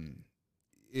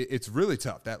 it's really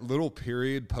tough. That little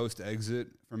period post exit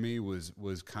for me was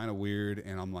kind of weird.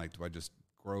 And I'm like, do I just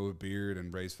grow a beard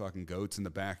and raise fucking goats in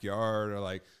the backyard or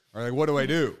like what do I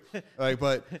do?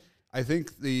 But I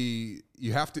think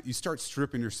you start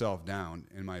stripping yourself down,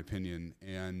 in my opinion,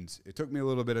 and it took me a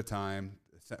little bit of time,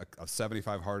 a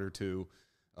 75 harder too,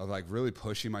 of like really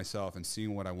pushing myself and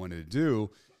seeing what I wanted to do.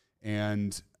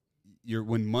 And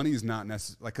when money's not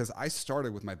necessary, like, cause I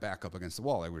started with my back up against the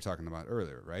wall, like we were talking about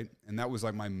earlier. Right. And that was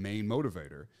like my main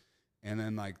motivator. And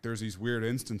then like, there's these weird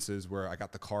instances where I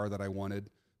got the car that I wanted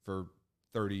for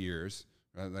 30 years.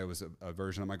 That was a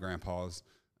version of my grandpa's.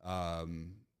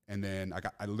 And then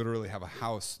I literally have a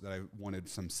house that I wanted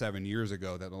some 7 years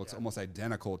ago that looks almost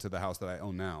identical to the house that I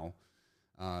own now.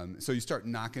 So you start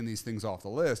knocking these things off the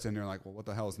list and you're like, well, what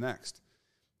the hell is next?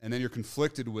 And then you're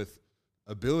conflicted with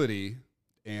ability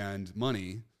and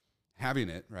money, having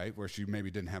it, right, where you maybe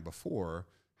didn't have before.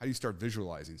 How do you start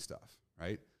visualizing stuff,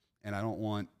 right? And I don't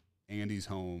want Andy's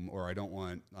home, or I don't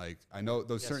want, like, I know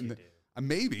those certain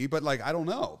maybe, but like, I don't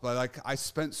know. But like, I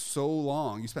spent so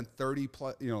long, you spent 30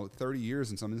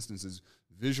 years in some instances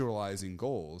visualizing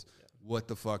goals. Yeah. What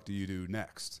the fuck do you do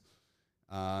next?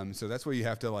 So that's where you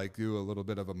have to like do a little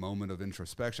bit of a moment of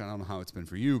introspection. I don't know how it's been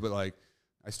for you, but like,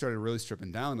 I started really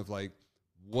stripping down of like,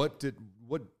 what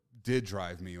did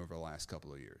drive me over the last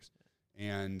couple of years?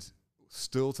 And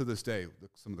still to this day,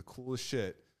 some of the coolest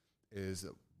shit is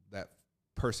that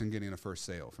person getting a first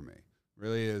sale for me.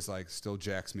 Really is like still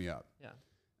jacks me up.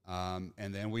 Yeah.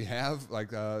 And then we have like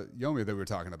Yomi that we were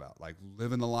talking about, like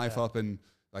living the life up, and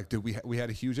like, dude, we had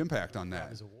a huge impact on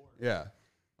that. Yeah.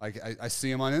 Like I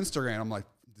see him on Instagram. I'm like,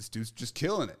 this dude's just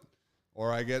killing it.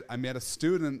 Or I met a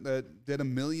student that did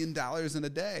 $1 million in a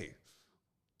day.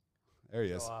 There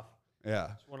he is.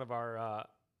 Yeah. It's one of our,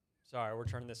 sorry, we're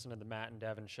turning this into the Matt and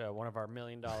Devin show. One of our $1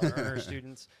 million earner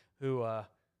students who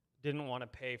didn't want to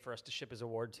pay for us to ship his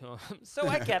award to him. So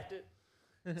I kept it.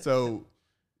 So,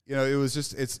 it was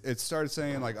just, it started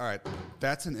saying like, all right,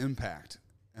 that's an impact.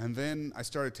 And then I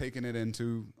started taking it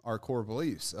into our core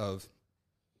beliefs of,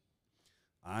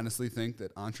 I honestly think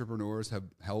that entrepreneurs have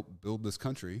helped build this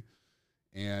country.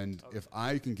 And if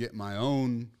I can get my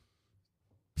own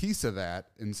piece of that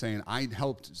in saying I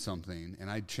helped something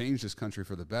and I changed this country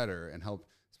for the better and help,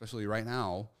 especially right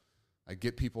now, I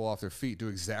get people off their feet, do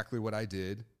exactly what I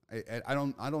did. I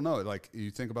don't know. Like,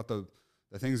 you think about the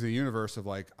things in the universe of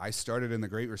like, I started in the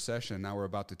Great Recession. Now we're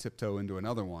about to tiptoe into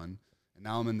another one. And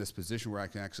now I'm in this position where I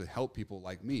can actually help people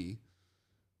like me,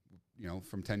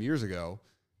 from 10 years ago.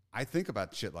 I think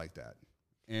about shit like that.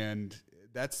 And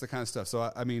that's the kind of stuff.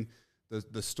 So, I mean,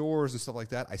 the stores and stuff like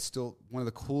that, one of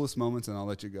the coolest moments, and I'll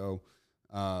let you go.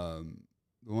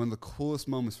 One of the coolest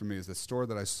moments for me is the store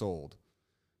that I sold.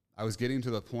 I was getting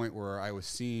to the point where I was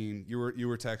seeing, you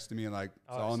were texting me and like,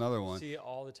 saw another one. See it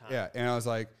all the time. Yeah. And I was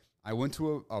like, I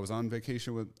was on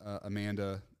vacation with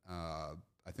Amanda.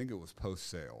 I think it was post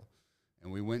sale,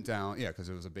 and we went down. Yeah. Cause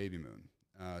it was a baby moon.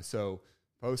 So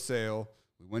post sale,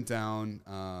 we went down,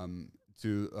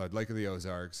 to Lake of the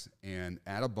Ozarks, and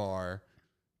at a bar,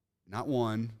 not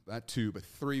one, not two, but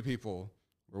 3 people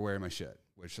were wearing my shit,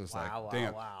 which was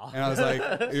damn. Wow. And I was like,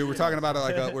 we're talking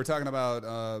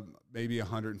about maybe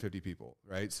 150 people,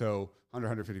 right? So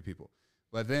 150 people.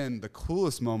 But then the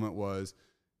coolest moment was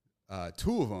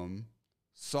 2 of them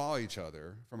saw each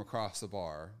other from across the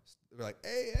bar. They were like,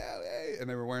 hey, and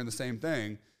they were wearing the same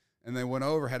thing. And they went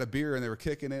over, had a beer, and they were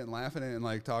kicking it and laughing it and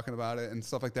like talking about it and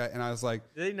stuff like that. And I was like,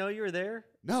 did they know you were there?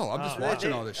 No, I'm just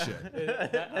watching all this shit.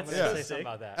 I'm going to say something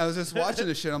about that. I was just watching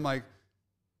this shit. I'm like,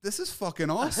 this is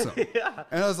fucking awesome. Yeah.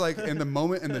 And I was like, in the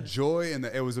moment and the joy, and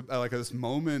it was like this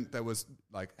moment that was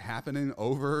like happening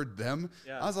over them.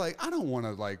 Yeah. I was like, I don't want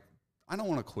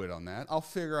to quit on that. I'll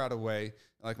figure out a way.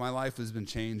 Like, my life has been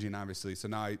changing, obviously. So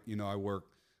now I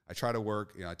try to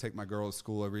work. I take my girls to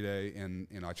school every day, and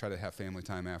I try to have family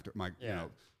time after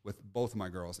with both of my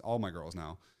girls, all my girls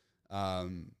now.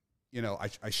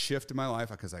 I shift in my life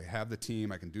because I have the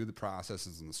team. I can do the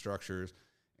processes and the structures,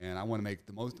 and I want to make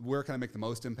the most. Where can I make the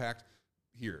most impact?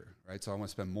 Here, right? So I want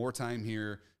to spend more time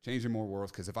here, changing more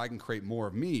worlds. Because if I can create more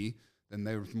of me, then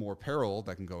there's more apparel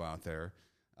that can go out there,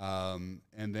 and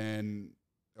then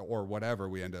or whatever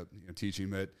we end up teaching,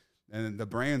 but. And the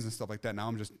brands and stuff like that. Now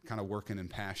I'm just kind of working in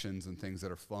passions and things that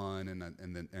are fun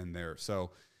and there.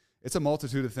 So it's a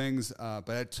multitude of things, but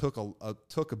it took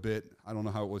a bit. I don't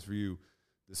know how it was for you.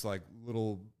 This like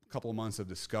little couple of months of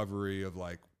discovery of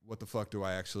like, what the fuck do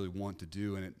I actually want to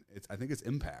do? And I think it's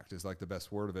impact is like the best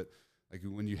word of it. Like,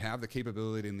 when you have the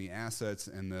capability and the assets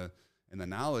and the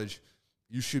knowledge,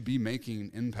 you should be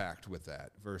making impact with that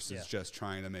versus just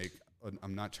trying to make.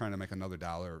 I'm not trying to make another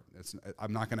dollar.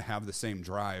 I'm not going to have the same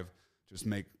drive. Just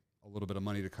make a little bit of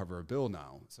money to cover a bill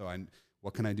now. So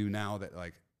what can I do now that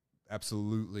like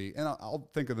absolutely, and I'll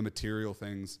think of the material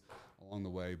things along the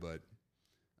way, but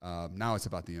now it's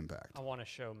about the impact. I want to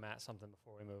show Matt something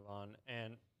before we move on.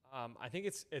 And I think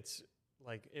it's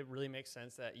like it really makes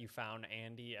sense that you found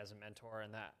Andy as a mentor,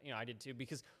 and that I did too,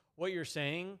 because what you're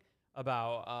saying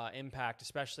about impact,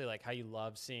 especially like how you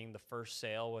love seeing the first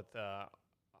sale with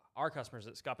our customers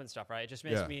at Scup and stuff, right? It just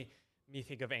makes me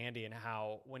think of Andy and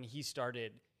how when he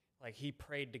started, like he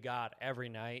prayed to God every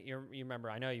night. You remember,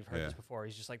 I know you've heard this before.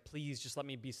 He's just like, please just let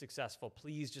me be successful.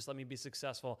 Please just let me be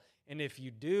successful. And if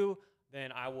you do,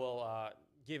 then I will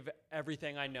give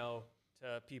everything I know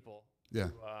to people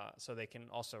so they can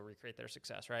also recreate their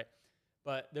success, right?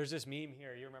 But there's this meme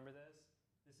here. You remember this?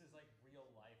 This is like real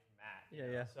life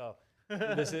Matt. Yeah. So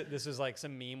this is like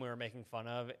some meme we were making fun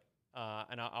of,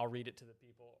 and I'll read it to the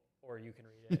people, or you can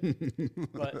read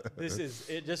it. But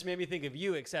it just made me think of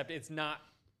you, except it's not,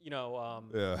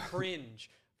 cringe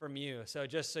from you. So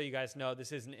just so you guys know,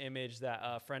 this is an image that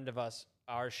a friend of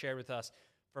ours shared with us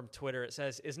from Twitter. It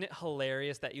says, "Isn't it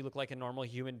hilarious that you look like a normal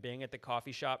human being at the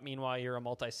coffee shop? Meanwhile, you're a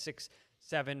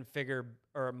multi-6-7 figure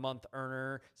or a month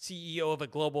earner, CEO of a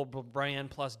global brand,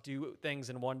 plus do things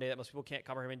in one day that most people can't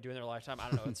comprehend doing in their lifetime." I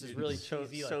don't know. It's just really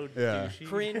cheesy, douchey.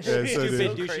 Cringe,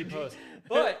 stupid, douchey post.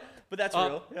 But that's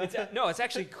real. It's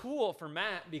actually cool for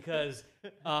Matt because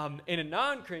in a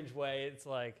non-cringe way, it's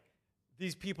like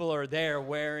these people are there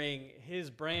wearing his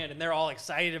brand and they're all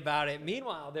excited about it.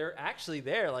 Meanwhile, they're actually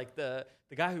there, like the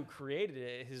guy who created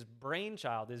it, his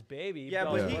brainchild, his baby. Yeah,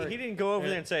 but he didn't go over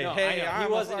there and say, "Hey, he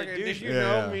wasn't a douche. You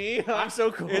know me? I'm so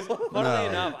cool." Funnily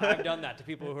enough, I've done that to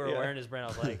people who are wearing his brand. I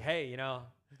was like, "Hey,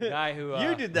 the guy who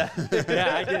you did that."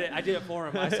 Yeah, I did it. I did it for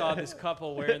him. I saw this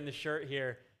couple wearing the shirt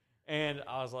here, and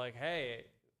I was like, "Hey."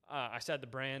 I said the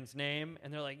brand's name,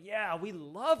 and they're like, "Yeah, we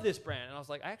love this brand." And I was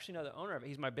like, "I actually know the owner of it.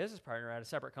 He's my business partner at a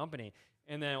separate company."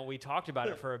 And then we talked about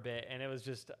it for a bit, and it was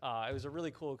just, it was a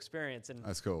really cool experience. And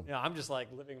that's cool. I'm just like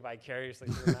living vicariously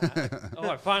through that. Like,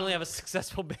 I finally have a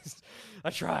successful business. I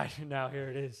tried, and now here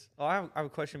it is. Oh, I have a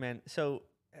question, man. So,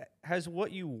 has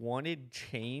what you wanted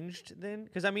changed then?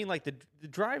 Because I mean, like the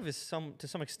drive is to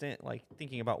some extent like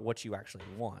thinking about what you actually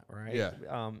want, right?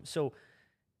 Yeah. So.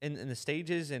 In the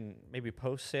stages and maybe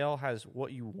post-sale, has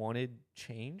what you wanted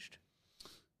changed?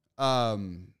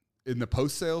 In the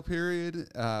post-sale period,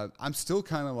 I'm still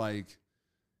kind of like,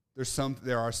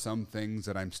 there are some things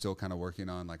that I'm still kind of working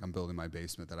on. Like I'm building my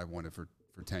basement that I've wanted for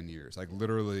 10 years. Like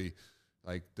literally,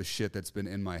 like the shit that's been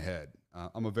in my head.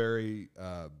 I'm a very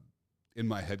in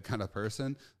my head kind of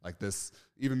person. Like this,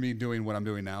 even me doing what I'm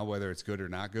doing now, whether it's good or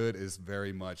not good, is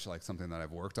very much like something that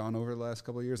I've worked on over the last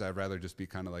couple of years. I'd rather just be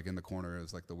kind of like in the corner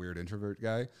as like the weird introvert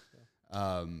guy.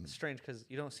 Yeah. It's strange because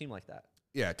you don't seem like that.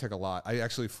 Yeah, it took a lot. I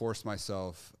actually forced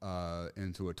myself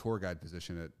into a tour guide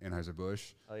position at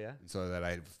Anheuser-Busch. Oh, yeah? And so that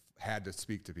I had to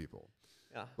speak to people.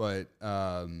 Yeah. But,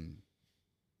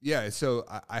 so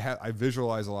I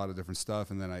visualize a lot of different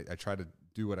stuff, and then I try to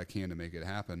do what I can to make it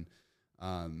happen.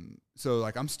 So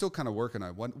like I'm still kind of working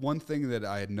on one thing that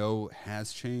I know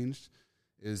has changed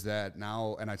is that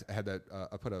now, and I had that,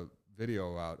 I put a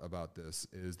video out about this,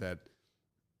 is that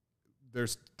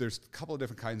there's a couple of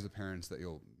different kinds of parents that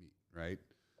you'll meet, right?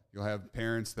 You'll have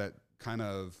parents that kind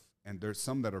of, and there's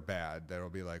some that are bad that'll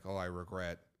be like, "Oh, I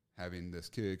regret having this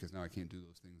kid because now I can't do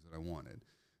those things that I wanted."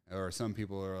 Or some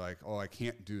people are like, "Oh, I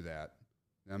can't do that."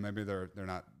 Now maybe they're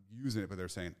not using it, but they're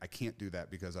saying, "I can't do that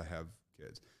because I have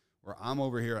kids." Where I'm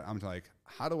over here, I'm like,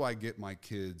 how do I get my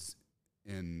kids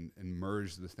and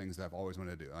merge the things that I've always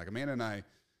wanted to do? Like Amanda and I,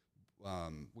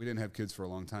 we didn't have kids for a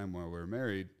long time while we were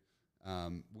married.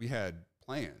 We had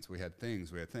plans, we had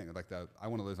things. Like that. I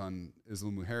want to live on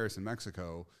Isla Mujeres in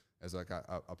Mexico as like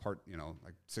a part,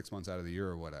 like 6 months out of the year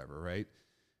or whatever, right?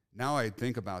 Now I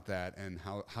think about that and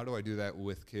how do I do that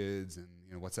with kids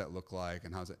and what's that look like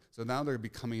and how's it? So now they're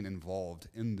becoming involved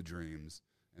in the dreams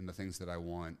and the things that I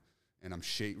want. And I'm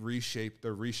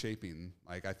reshaping.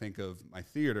 Like I think of my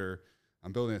theater,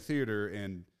 I'm building a theater,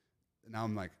 and now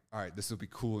I'm like, all right, this will be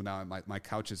cool. Now my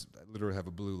couches literally have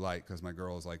a blue light because my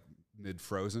girl is like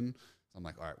mid-Frozen. So I'm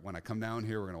like, all right, when I come down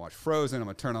here, we're going to watch Frozen. I'm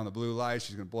going to turn on the blue light.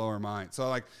 She's going to blow her mind. So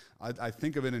like, I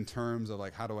think of it in terms of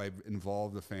like, how do I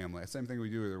involve the family? Same thing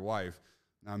we do with your wife.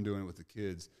 Now I'm doing it with the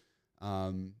kids.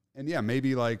 And yeah,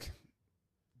 maybe like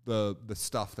the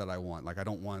stuff that I want. Like I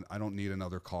don't need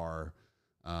another car.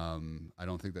 I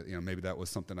don't think that, maybe that was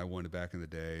something I wanted back in the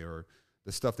day, or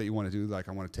the stuff that you want to do. Like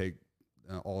I want to take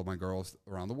all of my girls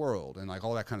around the world and like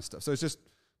all that kind of stuff. So it's just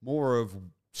more of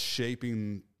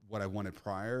shaping what I wanted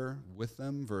prior with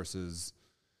them versus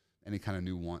any kind of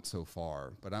new want so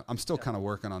far. But I'm still kind of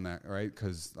working on that, right?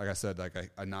 Because like I said, like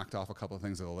I knocked off a couple of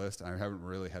things on the list, and I haven't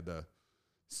really had the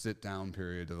sit down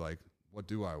period to like, what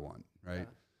do I want, right? Yeah.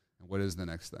 What is the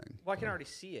next thing? Well, I can already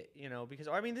see it, because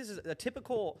I mean, this is a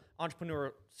typical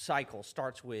entrepreneur cycle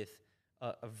starts with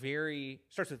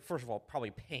starts with, first of all,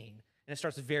 probably pain. And it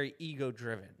starts very ego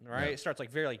driven, right? It starts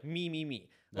like very like me.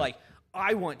 Yeah. Like,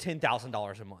 I want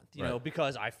 $10,000 a month, you know,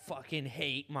 because I fucking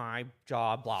hate my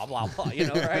job, blah, blah, blah, you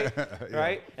know, right?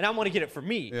 Right? And I want to get it for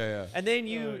me. And then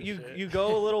you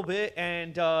go a little bit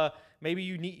and maybe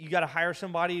you got to hire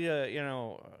somebody to, you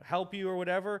know, help you or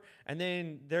whatever. And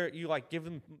then you like give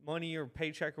them money or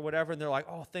paycheck or whatever. And they're like,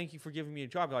 oh, thank you for giving me a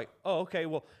job. You're like, oh, okay,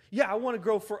 well, yeah, I want to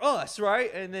grow for us,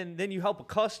 right? And then you help a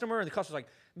customer and the customer's like,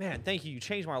 man, thank you. You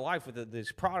changed my life with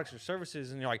these products or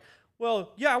services. And you're like,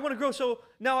 well, yeah, I want to grow so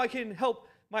now I can help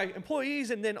my employees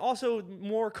and then also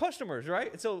more customers,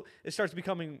 right? And so it starts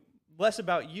becoming less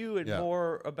about you and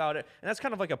more about it. And that's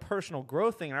kind of like a personal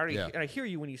growth thing. And I hear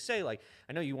you when you say, like,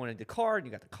 I know you wanted the car and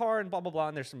you got the car and blah, blah, blah.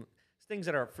 And there's some things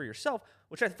that are for yourself,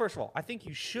 which first of all, I think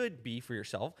you should be for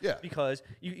yourself because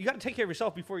you got to take care of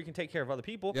yourself before you can take care of other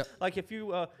people. Like if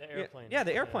you... the airplane.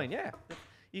 The airplane,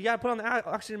 You got to put on the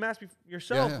oxygen mask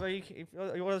yourself. What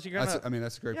else are you going to... I mean,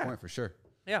 that's a great point for sure.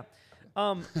 Yeah.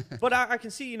 But I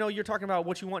can see, you know, you're talking about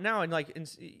what you want now, and like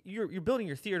you're building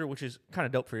your theater, which is kind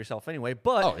of dope for yourself anyway.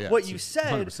 But what you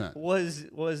said 100%.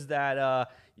 was that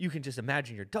you can just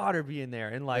imagine your daughter being there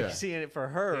and like seeing it for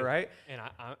her, right? And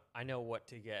I know what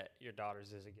to get your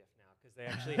daughters as a gift now because they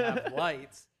actually have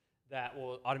lights that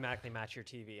will automatically match your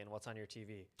TV and what's on your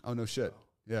TV. Oh no shit!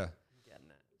 Yeah.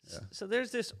 So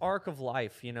there's this arc of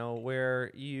life, you know,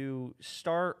 where you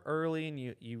start early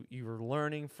and you're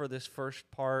learning for this first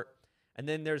part, and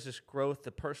then there's this growth,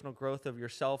 the personal growth of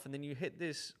yourself, and then you hit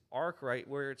this arc, right,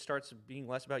 where it starts being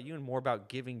less about you and more about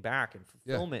giving back and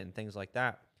fulfillment and things like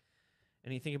that.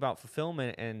 And you think about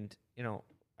fulfillment, and, you know,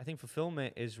 I think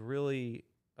fulfillment is really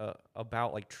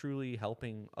about, like, truly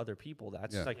helping other people.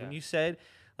 That's when you said...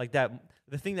 like that,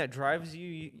 the thing that drives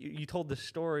you told the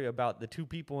story about the two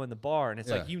people in the bar, and it's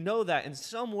like, you know that in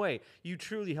some way you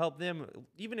truly help them,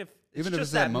 even if it's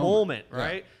just that moment,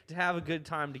 right? To have a good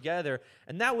time together.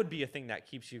 And that would be a thing that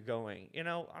keeps you going. You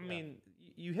know, I mean,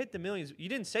 you hit the millions. You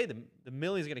didn't say the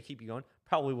millions going to keep you going.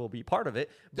 Probably will be part of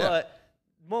it. But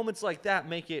moments like that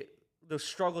make it, those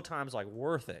struggle times, like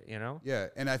worth it, you know? Yeah,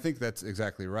 and I think that's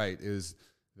exactly right, is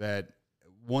that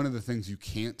one of the things you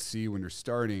can't see when you're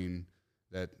starting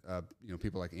that you know,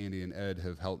 people like Andy and Ed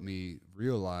have helped me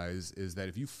realize is that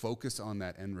if you focus on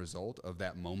that end result of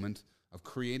that moment, of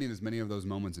creating as many of those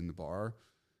moments in the bar,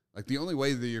 like the only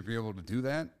way that you'll be able to do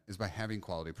that is by having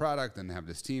quality product and have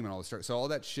this team and all this stuff. So all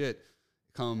that shit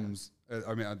comes,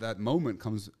 that moment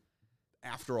comes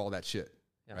after all that shit,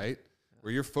 right?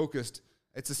 Where you're focused.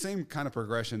 It's the same kind of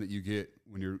progression that you get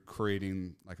when you're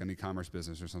creating like an e-commerce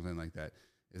business or something like that.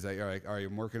 Is that you're like, all right,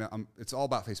 I'm working on, it's all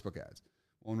about Facebook ads.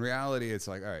 Well, in reality, it's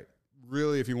like, all right,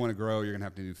 really, if you want to grow, you're going to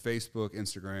have to do Facebook,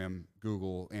 Instagram,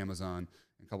 Google, Amazon,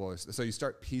 and a couple others. So you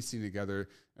start piecing together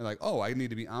and like, oh, I need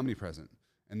to be omnipresent.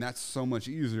 And that's so much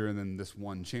easier than this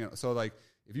one channel. So like,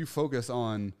 if you focus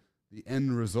on the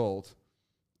end result,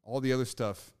 all the other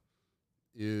stuff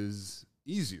is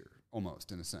easier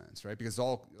almost in a sense, right? Because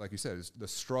all, like you said, the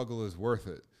struggle is worth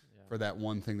it for that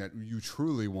one thing that you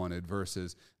truly wanted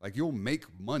versus like you'll make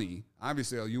money.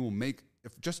 Obviously, you will make,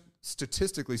 if just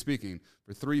statistically speaking,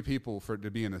 for three people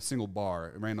to be in a single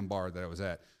bar, a random bar that I was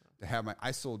at, to have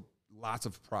I sold lots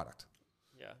of product.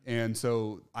 Yeah. And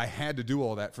so I had to do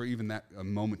all that for even that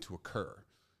moment to occur.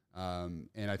 And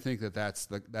I think that's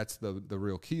the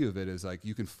real key of it is like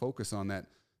you can focus on that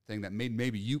thing that made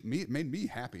me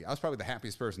happy. I was probably the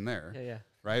happiest person there. Yeah.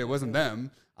 Right. It wasn't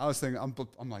them. I was thinking,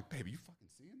 I'm like, baby, you fucking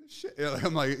seeing this shit?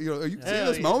 I'm like, you know, are you seeing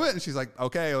this moment? And she's like,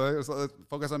 okay, let's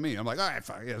focus on me. I'm like, all right,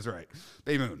 fine. Yeah, that's right.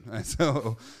 Baby Moon. And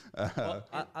so, well,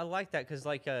 I like that because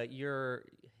like you're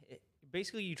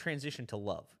basically you transition to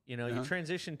love. You know, you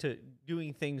transition to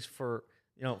doing things for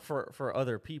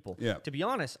other people. Yeah. To be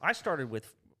honest, I started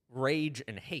with rage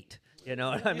and hate. You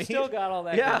know what I mean? Still got all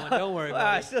that going. Don't worry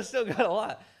about it. I still got a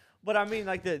lot. But I mean,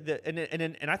 like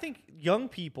and I think young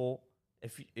people,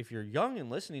 if you're young and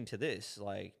listening to this,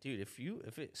 like, dude,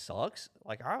 if it sucks,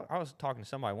 like I was talking to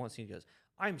somebody once, and he goes,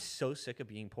 "I'm so sick of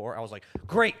being poor." I was like,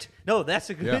 "Great, no, that's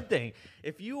a good thing.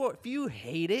 If you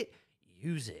hate it,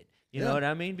 use it." You know what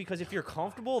I mean? Because if you're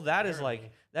comfortable, that is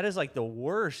like the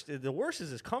worst. The worst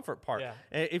is this comfort part. Yeah.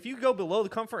 And if you go below the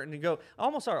comfort and you go,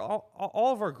 almost all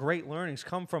of our great learnings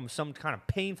come from some kind of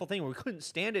painful thing where we couldn't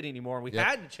stand it anymore and we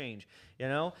had to change, you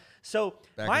know? So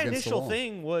my initial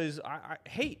thing was I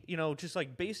hate, you know, just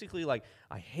like basically like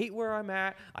I hate where I'm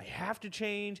at. I have to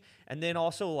change. And then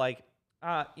also like,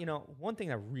 you know, one thing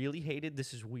I really hated,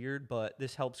 this is weird, but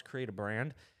this helps create a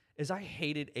brand, is I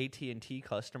hated AT&T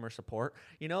customer support.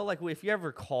 You know, like if you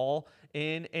ever call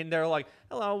in and they're like,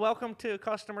 hello, welcome to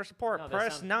customer support.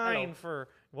 Press 9 hello. For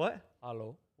what?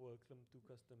 Hello. Welcome to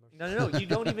customer support. No. You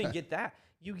don't even get that.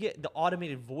 You get the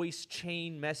automated voice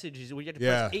chain messages where you have to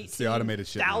press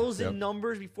 18,000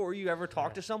 numbers before you ever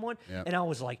talk to someone. Yep. And I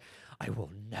was like, I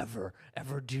will never,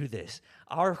 ever do this.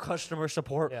 Our customer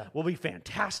support will be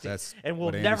fantastic. And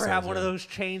we'll never have one of those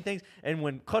chain things. And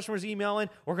when customers email in,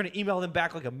 we're going to email them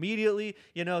back like immediately,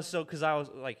 you know, so because I was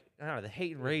like, I don't know, the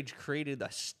hate and rage created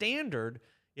a standard,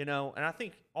 you know, and I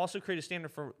think also created a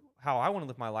standard for how I want to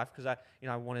live my life because I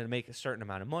wanted to make a certain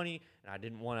amount of money and I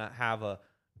didn't want to have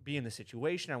be in the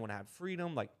situation. I want to have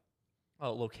freedom, like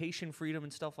location freedom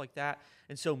and stuff like that.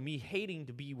 And so me hating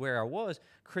to be where I was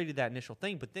created that initial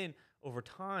thing. But then over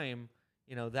time,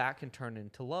 you know, that can turn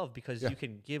into love because you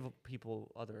can give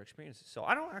people other experiences. So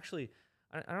I don't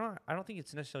think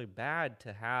it's necessarily bad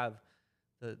to have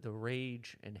the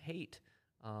rage and hate.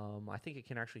 I think it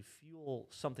can actually fuel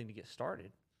something to get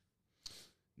started.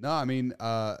 No, I mean,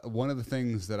 one of the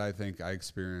things that I think I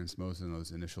experienced most in those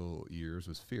initial years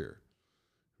was fear,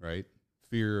 right?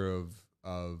 Fear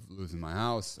of losing my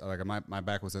house. Like my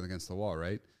back was against the wall,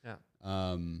 right?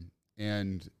 Yeah.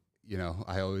 And you know,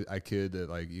 I kid that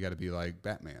like you got to be like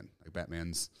Batman. Like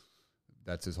Batman's,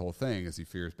 that's his whole thing is he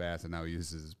fears bats and now he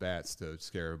uses his bats to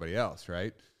scare everybody else,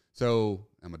 right? So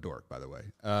I'm a dork, by the way.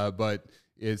 But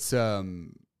it's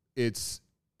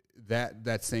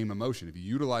that same emotion. If you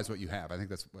utilize what you have, I think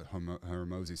that's what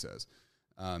Hormozi says.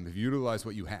 If you utilize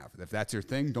what you have, if that's your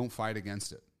thing, don't fight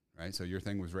against it, right? So your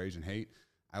thing was rage and hate.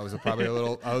 I was probably a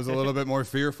little bit more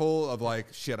fearful of like,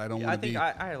 shit, I don't want to be.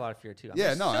 I had a lot of fear too.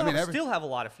 I still have a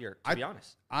lot of fear, to be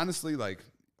honest. Honestly, like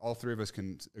all three of us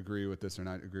can agree with this or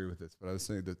not agree with this, but I was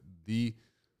saying that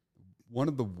one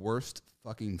of the worst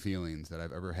fucking feelings that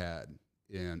I've ever had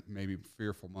in maybe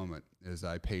fearful moment is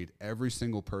I paid every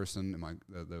single person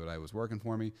that I was working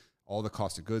for me, all the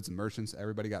cost of goods and merchants,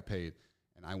 everybody got paid,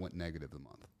 and I went negative the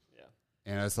month. Yeah,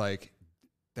 and it's like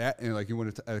that, and like you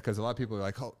want to, because a lot of people are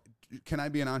like, oh, can I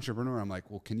be an entrepreneur? I'm like,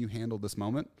 well, can you handle this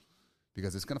moment?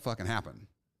 Because it's gonna fucking happen.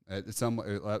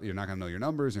 You're not gonna know your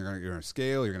numbers. You're gonna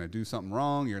scale. You're gonna do something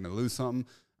wrong. You're gonna lose something.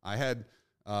 I had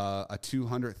a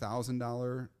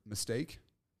 $200,000 mistake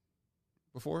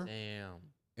before. Damn.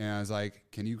 And I was like,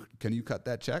 can you cut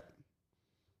that check?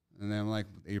 And then I'm like,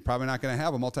 you're probably not going to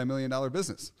have a multi-million-dollar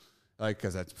business, like,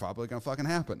 because that's probably going to fucking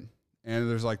happen.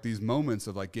 And there's like these moments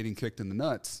of like getting kicked in the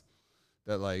nuts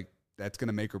that like that's going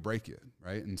to make or break you,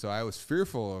 right? And so I was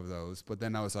fearful of those, but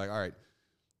then I was like, all right,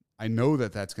 I know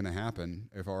that that's going to happen,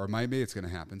 or maybe it's going to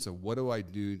happen. So what do I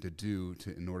do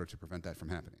in order to prevent that from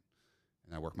happening?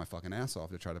 And I work my fucking ass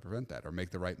off to try to prevent that, or make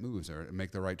the right moves, or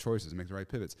make the right choices, make the right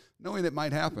pivots, knowing that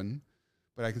might happen.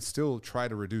 But I can still try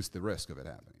to reduce the risk of it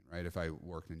happening, right? If I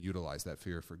work and utilize that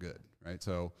fear for good, right?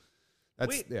 So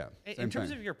that's, in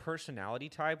terms of your personality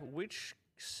type, which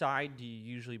side do you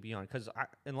usually be on? Because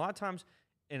and a lot of times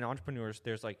in entrepreneurs,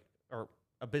 there's like, or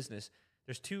a business,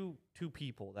 there's two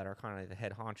people that are kind of like the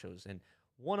head honchos. And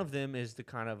one of them is the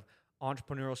kind of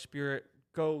entrepreneurial spirit,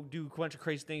 go do a bunch of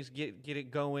crazy things, get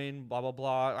it going, blah, blah,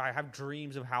 blah. I have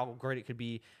dreams of how great it could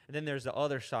be. And then there's the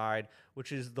other side,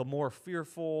 which is the more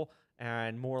fearful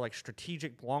and more like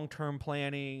strategic long-term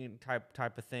planning and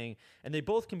type of thing. And they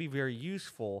both can be very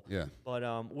useful. Yeah. But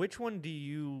which one do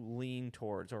you lean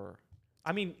towards? Or,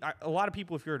 I mean, a lot of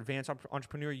people, if you're an advanced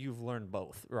entrepreneur, you've learned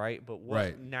both, right? But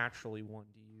what naturally one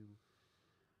do you?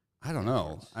 I don't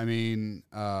know. I mean,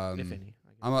 if any.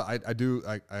 I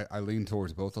lean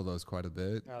towards both of those quite a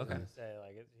bit. I was going to say,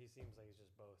 like, he seems like he's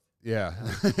just both. Yeah.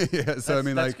 Yeah. So I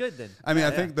mean, that's like, good then. I mean,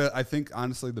 I think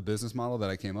honestly, the business model that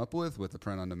I came up with the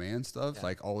print on demand stuff,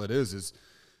 like all it is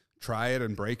try it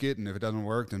and break it. And if it doesn't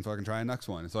work, then fucking try a next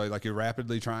one. So like you're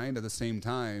rapidly trying at the same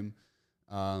time.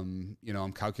 You know,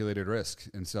 I'm calculated risk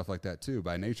and stuff like that too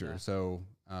by nature. Yeah. So,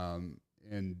 so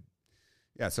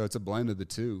it's a blend of the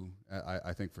two.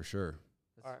 I think for sure.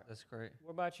 That's great.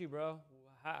 What about you, bro?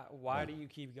 Why do you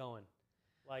keep going?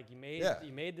 Like you made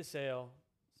the sale.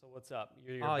 So what's up?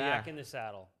 You're back in the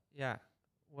saddle. Yeah.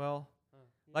 Well,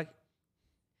 like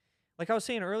I was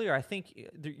saying earlier, I think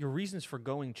your reasons for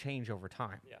going change over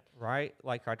time. Yeah. Right?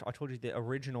 Like I told you, the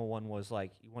original one was like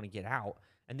you want to get out,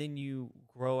 and then you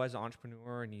grow as an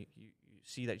entrepreneur, and you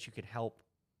see that you could help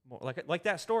more. Like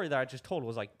that story that I just told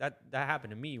was like that happened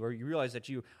to me, where you realize that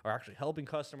you are actually helping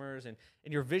customers, and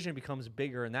your vision becomes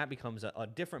bigger, and that becomes a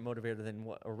different motivator than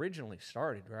what originally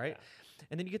started, right? Yeah.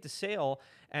 And then you get the sale,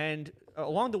 and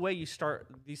along the way,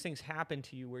 these things happen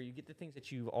to you where you get the things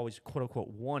that you've always quote unquote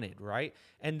wanted, right?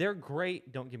 And they're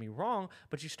great, don't get me wrong,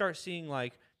 but you start seeing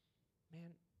like,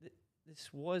 man, this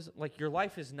was like, your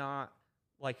life is not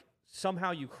like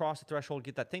somehow you cross the threshold,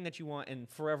 get that thing that you want, and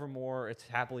forevermore it's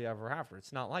happily ever after.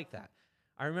 It's not like that.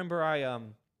 I remember I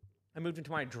moved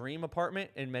into my dream apartment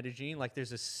in Medellin. Like,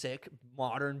 there's a sick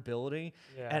modern building,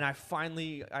 and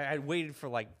I waited for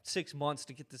like 6 months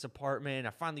to get this apartment.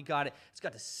 I finally got it. It's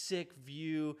got a sick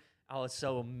view. Oh, it's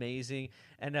so amazing.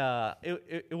 And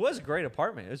it was a great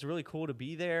apartment. It was really cool to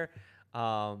be there.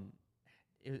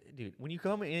 Dude, when you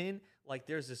come in, like,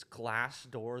 there's this glass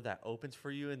door that opens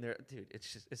for you, and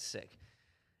it's sick.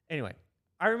 Anyway,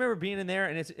 I remember being in there,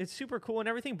 and it's super cool and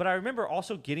everything, but I remember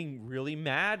also getting really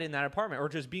mad in that apartment, or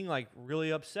just being like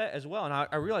really upset as well. And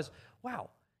I realized, wow,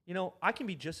 I can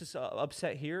be just as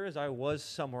upset here as I was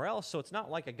somewhere else. So it's not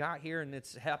like I got here and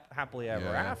it's happily ever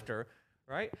after,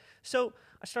 right? So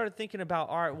I started thinking about,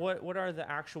 all right, what are the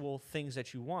actual things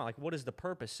that you want? Like, what is the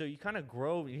purpose? So you kind of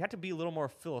grow. You have to be a little more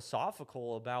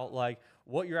philosophical about like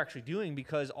what you're actually doing,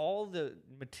 because all the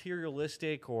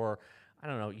materialistic, or I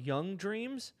don't know, young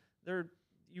dreams,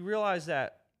 you realize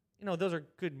that, those are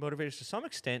good motivators to some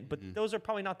extent, but those are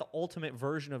probably not the ultimate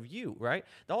version of you, right?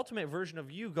 The ultimate version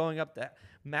of you going up that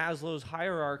Maslow's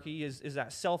hierarchy is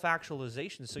that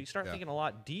self-actualization. So you start thinking a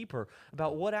lot deeper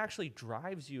about what actually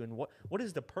drives you, and what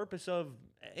is the purpose of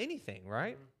anything,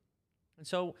 right? And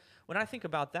so when I think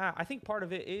about that, I think part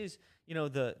of it is,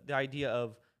 the idea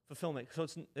of fulfillment. So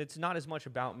it's not as much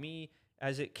about me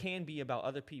as it can be about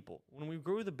other people. When we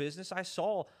grew the business, I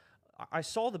saw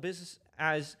the business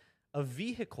as a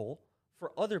vehicle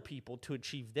for other people to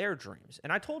achieve their dreams.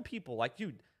 And I told people, like,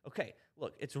 dude, okay,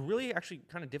 look, it's really actually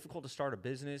kind of difficult to start a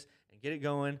business and get it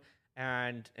going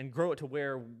and grow it to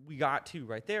where we got to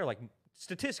right there. Like,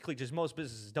 statistically, just most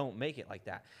businesses don't make it like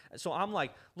that. So I'm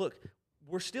like, look,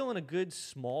 we're still in a good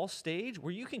small stage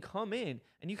where you can come in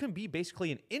and you can be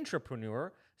basically an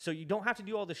intrapreneur. So you don't have to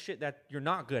do all the shit that you're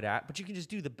not good at, but you can just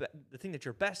do the thing that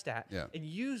you're best at, and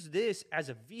use this as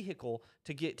a vehicle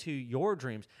to get to your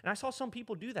dreams. And I saw some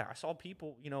people do that. I saw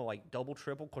people, like double,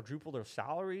 triple, quadruple their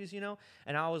salaries,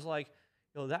 and I was like,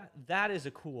 that is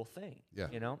a cool thing,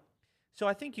 So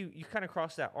I think you kind of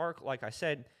cross that arc, like I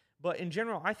said. But in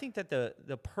general, I think that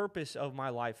the purpose of my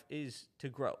life is to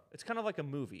grow. It's kind of like a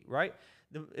movie, right?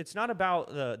 It's not about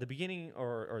the beginning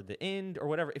or the end or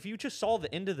whatever. If you just saw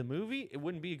the end of the movie, it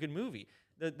wouldn't be a good movie.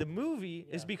 The movie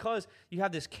is because you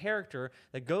have this character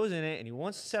that goes in it, and he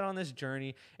wants to set on this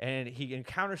journey, and he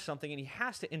encounters something, and he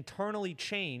has to internally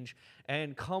change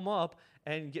and come up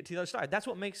and get to the other side. That's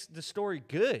what makes the story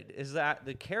good, is that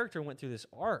the character went through this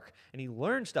arc, and he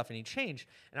learned stuff, and he changed.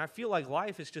 And I feel like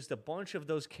life is just a bunch of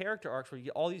those character arcs where you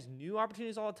get all these new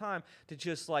opportunities all the time to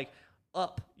just like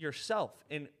up yourself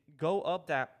and go up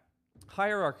that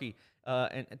hierarchy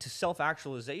and to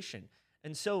self-actualization.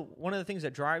 And so one of the things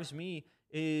that drives me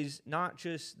is not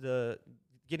just the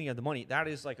getting of the money. That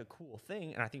is like a cool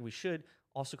thing, and I think we should.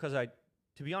 Also, because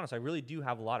to be honest, I really do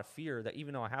have a lot of fear that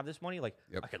even though I have this money, like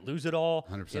I could lose it all.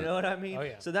 100%. You know what I mean? Oh,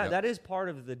 yeah. So that is part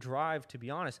of the drive, to be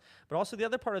honest. But also the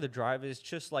other part of the drive is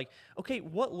just like, okay,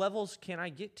 what levels can I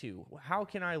get to? How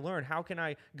can I learn? How can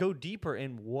I go deeper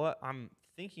in what I'm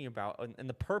thinking about and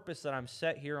the purpose that I'm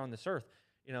set here on this earth?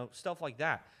 Stuff like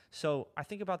that. So I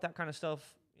think about that kind of stuff,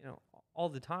 all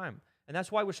the time. And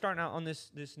that's why we're starting out on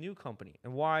this new company,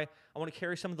 and why I want to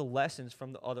carry some of the lessons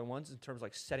from the other ones in terms of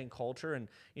like setting culture and,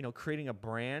 creating a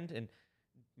brand, and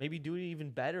maybe do it even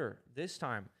better this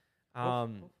time.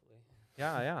 Hopefully.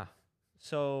 Yeah.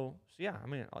 So yeah, I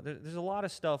mean, there's a lot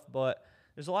of stuff, but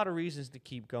there's a lot of reasons to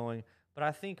keep going. But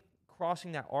I think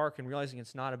crossing that arc and realizing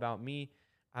it's not about me,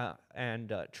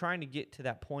 and trying to get to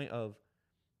that point of,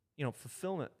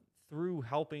 fulfillment through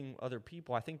helping other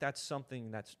people, I think that's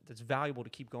something that's valuable to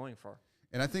keep going for.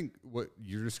 And I think what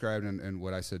you're describing and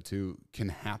what I said too can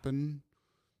happen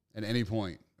at any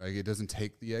point. Like, it doesn't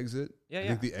take the exit. I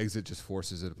think the exit just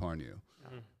forces it upon you.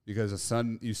 Because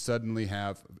you suddenly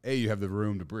have the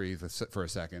room to breathe for a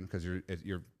second, because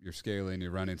you're scaling,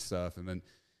 you're running stuff, and then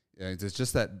it's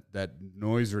just that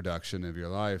noise reduction of your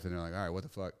life, and you're like, all right, what the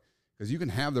fuck? Because you can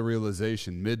have the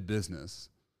realization mid-business,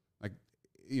 like,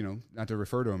 not to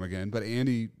refer to him again, but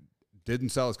Andy didn't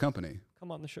sell his company.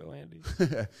 Come on the show, Andy.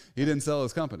 He didn't sell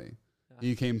his company. Yeah.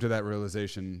 He came to that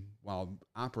realization while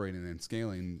operating and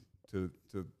scaling to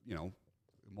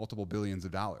multiple billions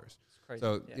of dollars.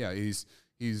 So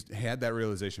he's had that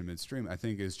realization midstream. I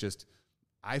think is just,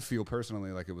 I feel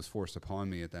personally like it was forced upon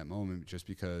me at that moment, just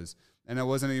because, and it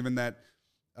wasn't even that,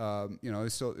 it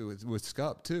was with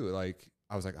Scup too. Like,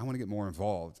 I was like, I want to get more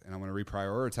involved, and I want to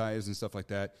reprioritize and stuff like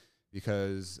that,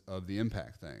 because of the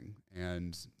impact thing.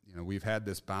 And, we've had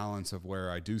this balance of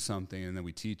where I do something and then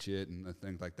we teach it and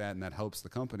things like that, and that helps the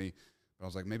company. But I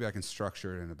was like, maybe I can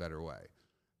structure it in a better way.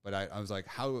 But I was like,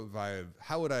 how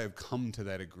would I have come to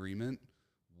that agreement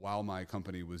while my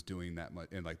company was doing that much,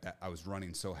 and like that I was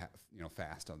running so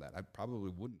fast on that? I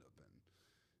probably wouldn't have been.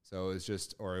 So it's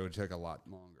just, or it would take a lot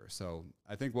longer. So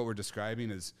I think what we're describing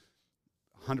is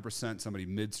 100% somebody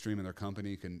midstream in their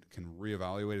company can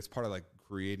reevaluate. It's part of like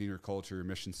creating your culture, your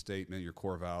mission statement, your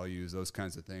core values, those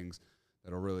kinds of things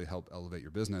that'll really help elevate your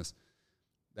business.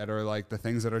 That are like the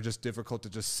things that are just difficult to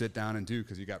just sit down and do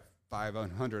because you got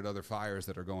 500 other fires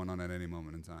that are going on at any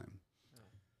moment in time.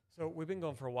 So we've been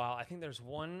going for a while. I think there's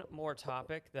one more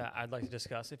topic that I'd like to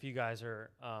discuss if you guys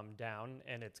are down,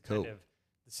 and it's kind of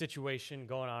the situation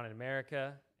going on in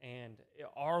America, and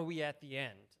are we at the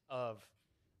end of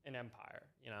an empire?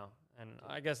 And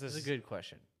I guess this is a good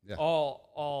question. Yeah.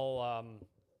 All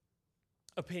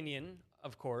opinion,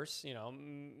 of course.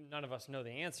 None of us know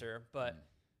the answer, but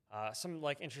some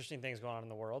like interesting things going on in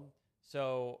the world.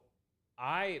 So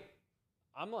I'm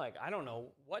like, I don't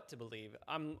know what to believe.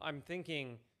 I'm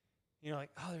thinking,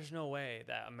 there's no way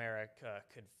that America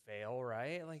could fail,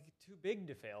 right? Like, too big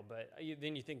to fail. But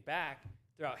then you think back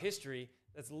throughout history,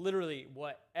 that's literally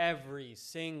what every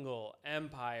single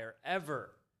empire ever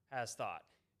has thought.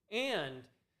 And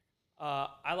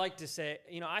I like to say,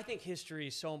 I think history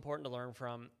is so important to learn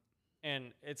from.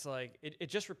 And it's like, it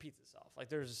just repeats itself. Like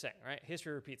there's a saying, right?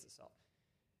 History repeats itself.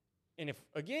 And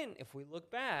if we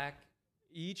look back,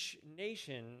 each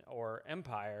nation or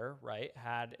empire, right,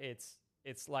 had its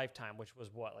lifetime, which was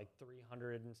what, like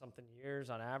 300 and something years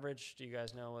on average? Do you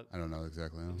guys know? I don't know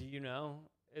exactly. Do you know?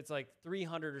 It's like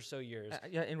 300 or so years.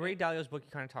 Yeah, in Ray Dalio's book, he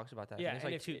kind of talks about that. Yeah, it's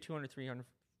like 200, 300.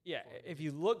 Yeah, if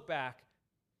you look back,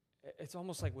 it's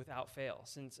almost like without fail.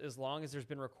 Since as long as there's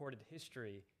been recorded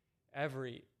history,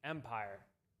 every empire,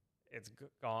 it's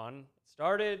gone. It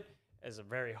started as a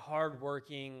very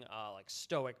hardworking, like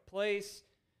stoic place.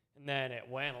 And then it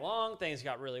went along, things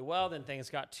got really well, then things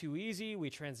got too easy. We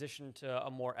transitioned to a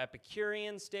more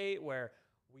Epicurean state where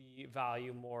we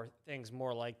value things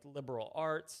more like liberal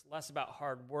arts, less about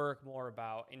hard work, more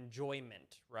about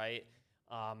enjoyment, right?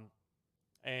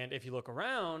 And if you look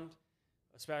around,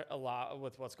 a lot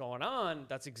with what's going on,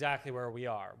 that's exactly where we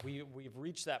are. We've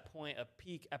reached that point of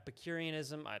peak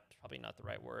Epicureanism. Probably not the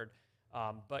right word.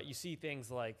 But you see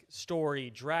things like story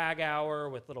drag hour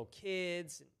with little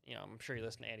kids. I'm sure you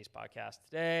listened to Andy's podcast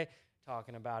today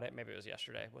talking about it. Maybe it was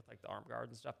yesterday with like the armed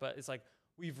guards and stuff. But it's like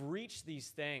we've reached these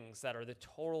things that are the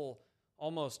total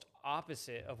almost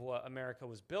opposite of what America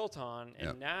was built on.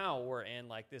 And now we're in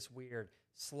like this weird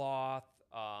sloth,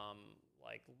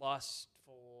 like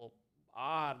lustful,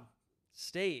 odd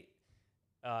state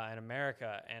in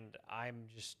America. And I'm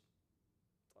just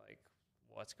like,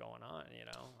 what's going on?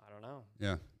 I don't know.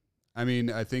 Yeah. I mean,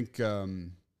 I think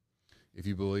if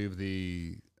you believe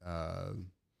the,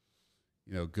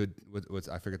 good,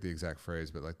 I forget the exact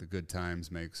phrase, but like the good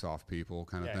times make soft people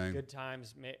kind of thing. Good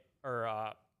times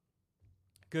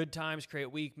good times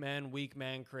create weak men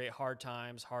create hard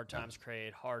times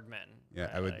create hard men. Yeah,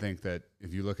 right? I would think that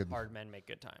if you look at hard men make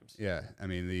good times. Yeah, I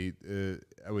mean,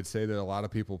 I would say that a lot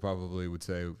of people probably would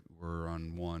say we're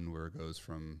on one where it goes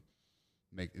from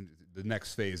the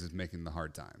next phase is making the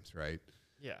hard times, right?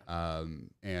 Yeah.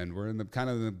 And we're in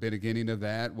the beginning of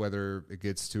that. Whether it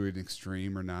gets to an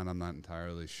extreme or not, I'm not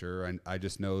entirely sure. And I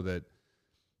just know that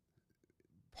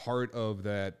part of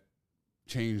that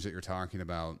change that you're talking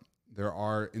about, there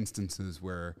are instances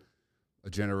where a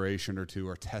generation or two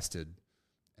are tested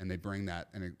and they bring that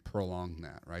and it prolong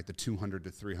that, right? The 200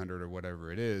 to 300 or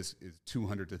whatever it is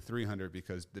 200 to 300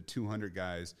 because the 200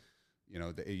 guys,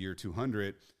 the year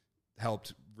 200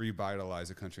 helped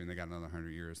revitalize a country and they got another 100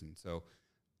 years. And so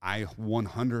I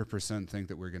 100% think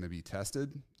that we're going to be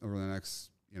tested over the next,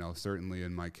 certainly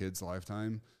in my kids'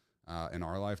 lifetime, in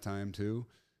our lifetime too.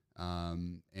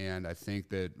 And I think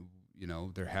that,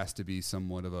 there has to be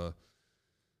somewhat of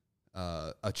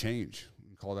a change.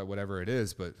 Call that whatever it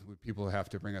is, but people have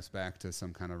to bring us back to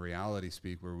some kind of reality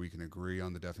speak where we can agree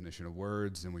on the definition of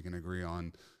words and we can agree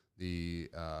on the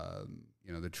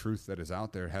truth that is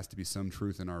out there. It has to be some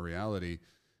truth in our reality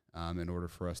in order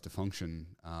for us to function.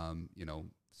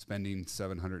 Spending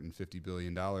 $750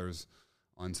 billion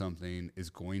on something is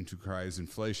going to cause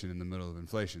inflation in the middle of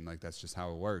inflation. Like that's just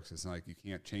how it works. It's not like you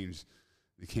can't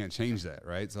change that,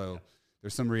 right? So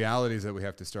there's some realities that we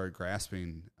have to start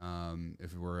grasping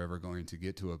if we're ever going to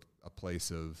get to a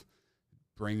place of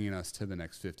bringing us to the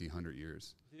next 50, 100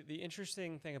 years. The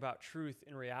interesting thing about truth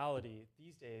in reality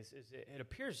these days is it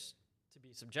appears to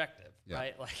be subjective,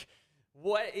 right? Like,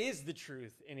 what is the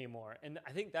truth anymore? And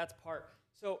I think that's part.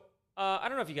 So I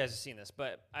don't know if you guys have seen this,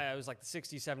 but it was like the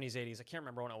 60s, 70s, 80s. I can't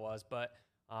remember when it was, but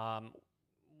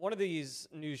one of these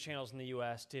news channels in the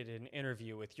U.S. did an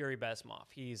interview with Yuri Bezmov.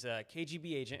 He's a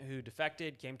KGB agent who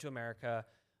defected, came to America.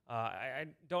 I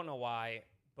don't know why,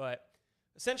 but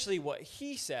essentially what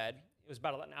he said, it was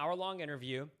about an hour-long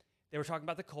interview. They were talking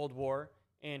about the Cold War,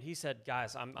 and he said,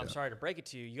 guys, I'm sorry to break it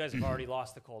to you. You guys have already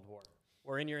lost the Cold War.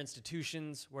 We're in your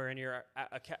institutions. We're in your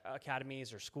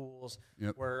academies or schools.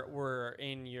 Yep. We're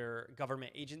in your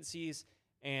government agencies.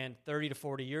 And 30 to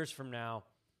 40 years from now,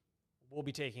 we'll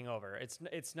be taking over.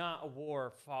 It's not a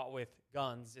war fought with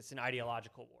guns. It's an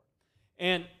ideological war.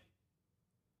 And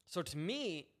so to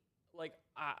me, like,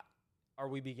 are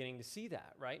we beginning to see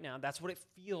that right now? That's what it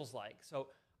feels like. So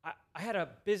I had a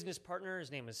business partner.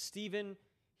 His name was Steven.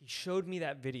 He showed me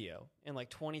that video in like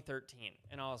 2013.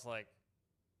 And I was like,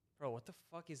 bro, what the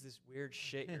fuck is this weird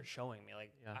shit you're showing me?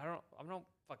 Like, I don't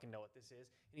fucking know what this is.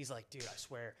 And he's like, dude, I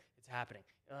swear it's happening.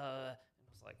 And I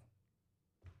was like,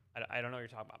 I don't know what you're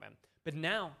talking about, man. But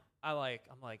now I'm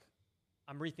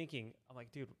rethinking. I'm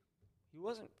like, dude, he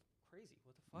wasn't crazy.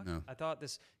 What the fuck? No. I thought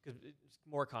this, because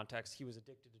more context, he was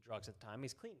addicted to drugs at the time.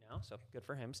 He's clean now, so good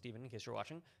for him, Steven, in case you're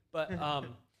watching. But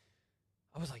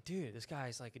I was like, dude, this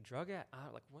guy's like a drug addict.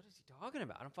 Like, what is he talking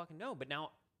about? I don't fucking know. But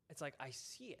now it's like I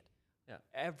see it. Yeah.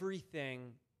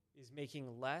 Everything is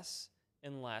making less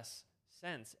and less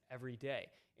sense every day.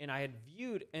 And I had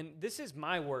viewed, and this is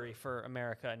my worry for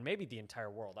America and maybe the entire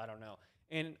world, I don't know.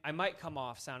 And I might come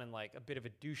off sounding like a bit of a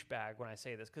douchebag when I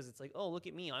say this, because it's like, oh, look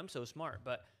at me, I'm so smart.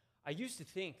 But I used to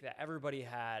think that everybody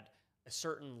had a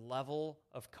certain level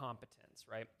of competence,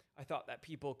 right? I thought that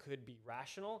people could be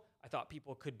rational, I thought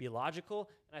people could be logical,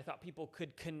 and I thought people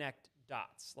could connect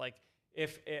dots. Like,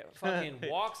 if it fucking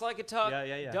walks like a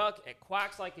duck, it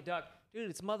quacks like a duck, dude,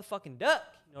 it's a motherfucking duck.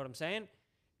 You know what I'm saying?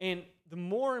 And the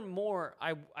more and more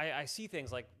I see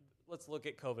things like, let's look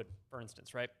at COVID, for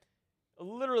instance, right?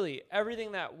 Literally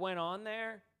everything that went on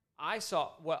there, I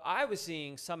saw what I was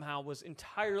seeing somehow was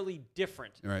entirely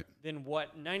different than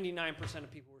what 99% of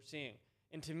people were seeing.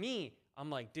 And to me, I'm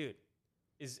like, dude,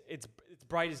 it's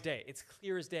bright as day. It's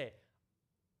clear as day.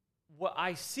 What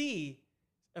I see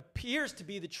appears to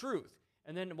be the truth.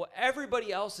 And then what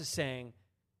everybody else is saying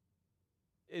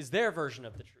is their version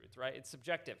of the truth, right? It's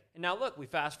subjective. And now look, we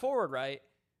fast forward, right?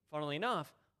 Funnily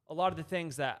enough, a lot of the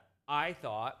things that I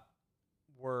thought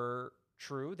were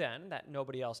true then that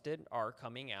nobody else did are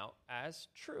coming out as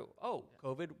true. Oh,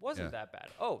 COVID wasn't that bad.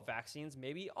 Oh, vaccines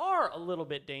maybe are a little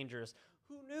bit dangerous.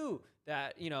 Who knew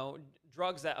that,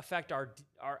 drugs that affect our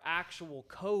actual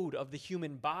code of the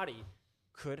human body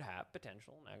could have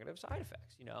potential negative side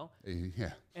effects,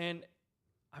 Yeah. And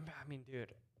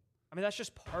dude, that's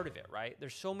just part of it, right?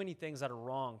 There's so many things that are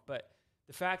wrong, but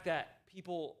the fact that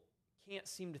people can't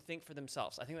seem to think for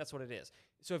themselves, I think that's what it is.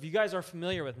 So if you guys are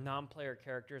familiar with non-player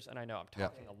characters, and I know I'm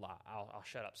talking a lot, I'll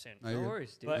shut up soon. No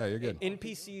worries, dude. But you're good.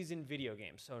 NPCs in video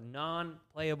games, so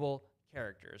non-playable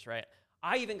characters, right?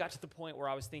 I even got to the point where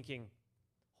I was thinking,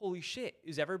 holy shit,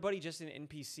 is everybody just an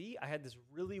NPC? I had this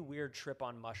really weird trip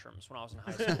on mushrooms when I was in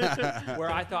high school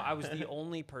where I thought I was the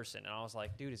only person. And I was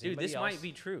like, dude, this might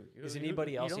be true. Is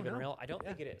anybody else even real? I don't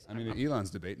think it is.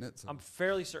 Elon's debating it. So. I'm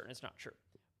fairly certain it's not true.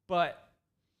 But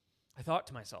I thought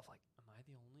to myself, like, am I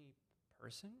the only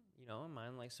person? Am I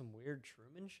in like some weird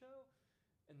Truman show?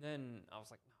 And then I was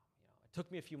like, no, it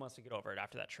took me a few months to get over it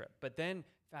after that trip. But then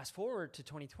fast forward to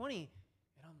 2020,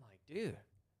 and I'm like, dude,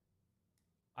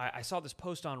 I saw this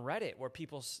post on Reddit where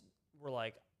people were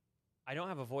like, I don't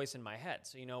have a voice in my head.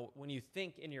 So, when you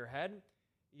think in your head,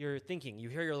 you're thinking, you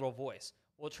hear your little voice.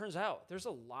 Well, it turns out there's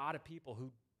a lot of people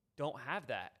who don't have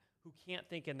that, who can't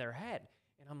think in their head.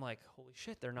 And I'm like, holy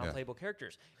shit, they're not playable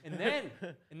characters. And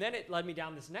then it led me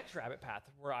down this next rabbit path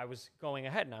where I was going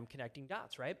ahead and I'm connecting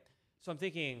dots, right? So I'm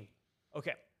thinking,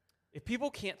 okay, if people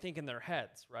can't think in their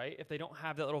heads, right? If they don't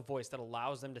have that little voice that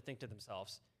allows them to think to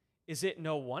themselves, is it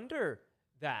no wonder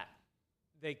that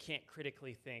they can't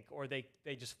critically think, or they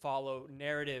just follow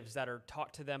narratives that are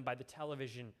taught to them by the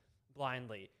television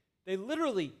blindly? They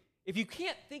literally, if you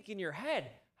can't think in your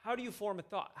head, how do you form a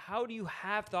thought? How do you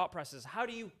have thought processes? How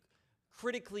do you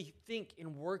critically think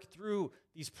and work through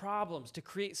these problems to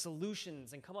create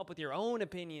solutions and come up with your own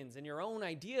opinions and your own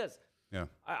ideas? Yeah.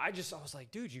 I was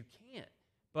like, dude, you can't.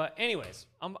 But anyways,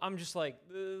 I'm just like,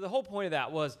 the whole point of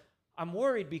that was I'm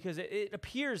worried because it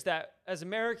appears that as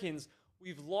Americans,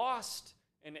 we've lost,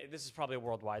 and this is probably a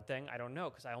worldwide thing. I don't know,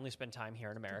 because I only spend time here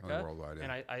in America. Worldwide, yeah.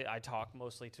 And I talk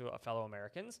mostly to fellow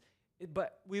Americans.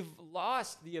 But we've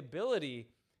lost the ability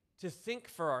to think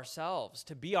for ourselves,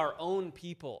 to be our own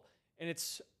people. And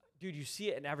it's, dude, you see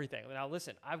it in everything. Now,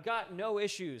 listen, I've got no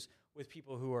issues with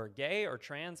people who are gay or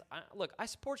trans. Look, I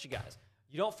support you guys.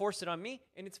 You don't force it on me,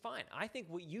 and it's fine. I think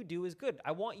what you do is good.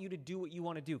 I want you to do what you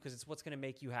want to do because it's what's going to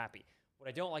make you happy. What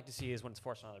I don't like to see is when it's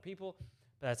forced on other people.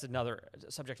 But that's another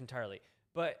subject entirely.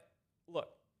 But look,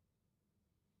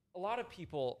 a lot of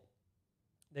people,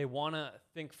 they want to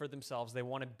think for themselves. They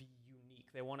want to be unique.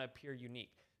 They want to appear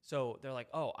unique. So they're like,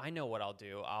 oh, I know what I'll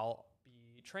do. I'll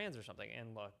be trans or something.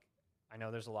 And look, I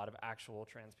know there's a lot of actual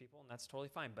trans people, and that's totally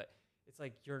fine. But it's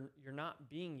like you're not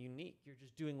being unique. You're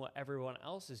just doing what everyone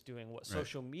else is doing, what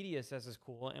social media says is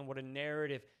cool, and what a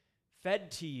narrative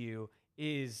fed to you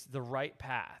is the right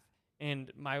path.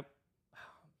 And I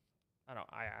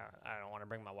don't want to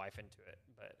bring my wife into it,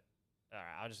 but all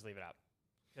right, I'll just leave it out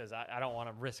because I don't want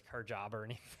to risk her job or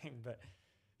anything. But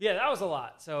yeah, that was a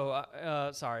lot. So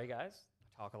sorry, guys.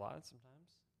 I talk a lot sometimes.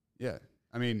 Yeah,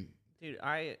 I mean, dude,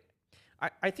 I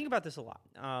think about this a lot.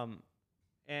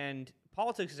 And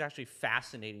politics is actually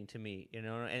fascinating to me, you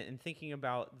know, and thinking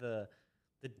about the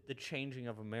changing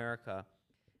of America.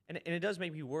 And it does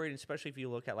make me worried, especially if you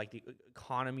look at like the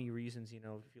economy reasons, you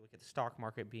know, if you look at the stock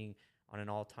market being on an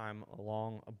all-time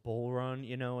long bull run,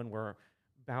 you know, and we're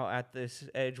about at this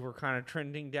edge, we're kind of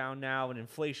trending down now, and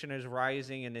inflation is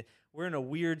rising, and we're in a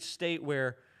weird state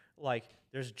where like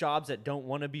there's jobs that don't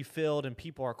want to be filled and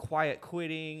people are quiet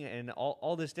quitting and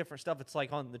all this different stuff. It's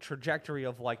like on the trajectory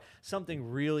of like something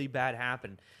really bad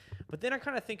happened. But then I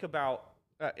kind of think about,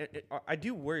 I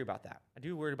do worry about that. I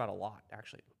do worry about a lot,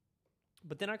 actually.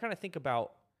 But then I kind of think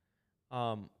about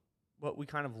what we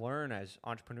kind of learn as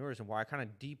entrepreneurs and why I kind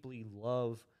of deeply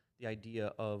love the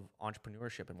idea of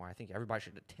entrepreneurship and why I think everybody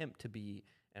should attempt to be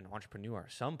an entrepreneur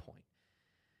at some point.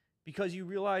 Because you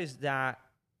realize that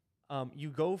you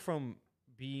go from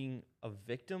being a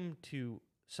victim to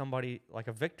somebody like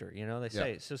a victor, you know, they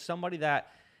say. So somebody that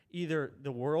either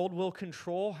the world will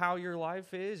control how your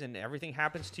life is and everything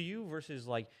happens to you versus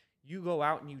like you go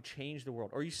out and you change the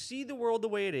world, or you see the world the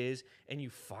way it is and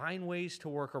you find ways to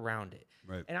work around it.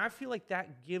 Right. And I feel like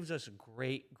that gives us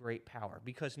great, great power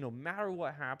because no matter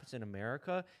what happens in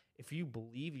America, if you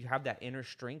believe you have that inner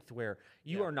strength where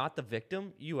you are not the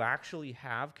victim, you actually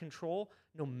have control,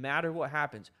 no matter what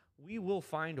happens, we will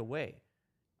find a way.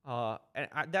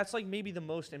 That's like maybe the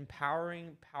most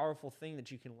empowering, powerful thing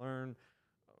that you can learn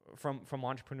from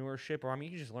entrepreneurship, or I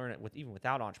mean, you can just learn it even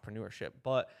without entrepreneurship.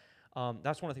 But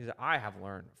that's one of the things that I have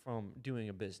learned from doing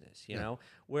a business, you know,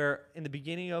 where in the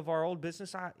beginning of our old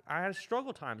business, I had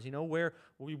struggle times, you know, where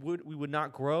we would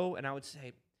not grow. And I would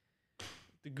say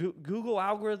the Google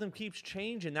algorithm keeps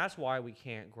changing. That's why we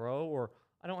can't grow. Or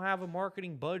I don't have a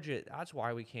marketing budget. That's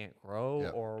why we can't grow,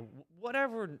 or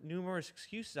whatever numerous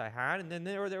excuses I had. And then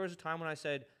there was a time when I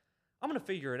said, I'm going to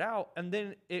figure it out. And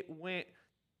then it went,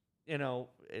 you know,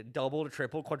 it doubled,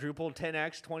 tripled, quadrupled,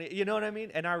 10x, 20, you know what I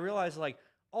mean? And I realized like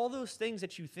all those things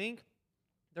that you think,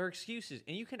 they're excuses.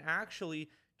 And you can actually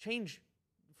change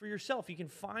for yourself. You can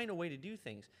find a way to do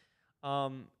things.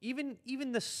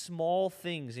 Even the small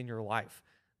things in your life,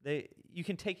 you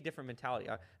can take a different mentality.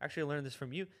 I actually learned this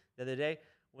from you the other day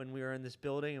when we were in this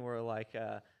building and we're like,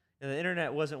 the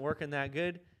internet wasn't working that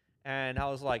good. And I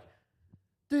was like,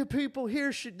 the people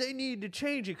here they need to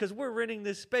change it because we're renting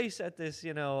this space at this,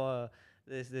 you know,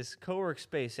 this co-work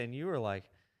space. And you were like,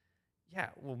 yeah,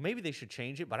 well, maybe they should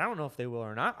change it, but I don't know if they will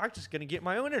or not. I'm just going to get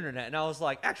my own internet. And I was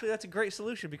like, actually, that's a great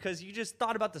solution because you just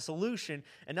thought about the solution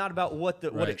and not about what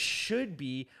it should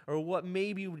be or what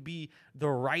maybe would be the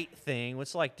right thing.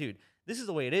 It's like, dude, this is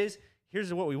the way it is.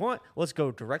 Here's what we want. Let's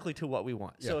go directly to what we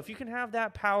want. Yeah. So if you can have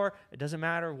that power, it doesn't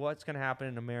matter what's going to happen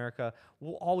in America.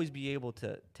 We'll always be able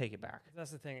to take it back.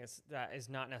 That's the thing. That is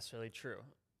not necessarily true.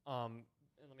 And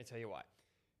let me tell you why.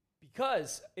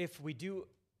 Because if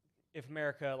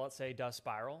America, let's say, does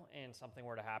spiral and something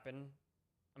were to happen,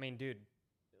 I mean, dude,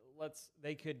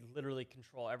 they could literally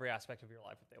control every aspect of your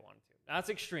life if they wanted to. That's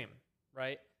extreme,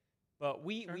 right? But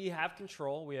we have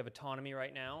control. We have autonomy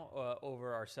right now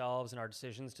over ourselves and our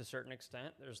decisions to a certain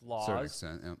extent. There's laws. Certain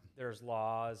extent, yeah. There's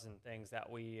laws and things that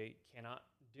we cannot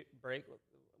break.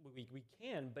 We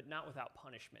can, but not without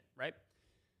punishment, right?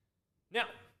 Now,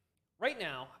 right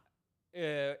now,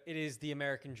 it is the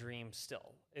American dream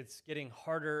still. It's getting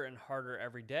harder and harder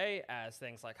every day as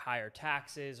things like higher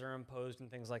taxes are imposed and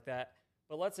things like that.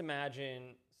 But let's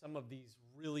imagine some of these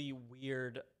really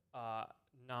weird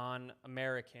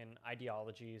non-American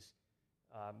ideologies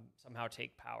somehow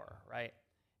take power, right?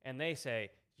 And they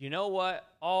say, you know what?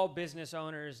 All business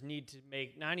owners need to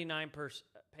make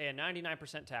pay a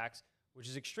 99% tax, which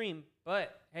is extreme,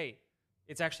 but hey,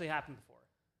 it's actually happened before.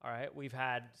 All right, we've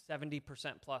had 70%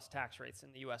 plus tax rates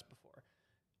in the U.S. before.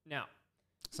 Now,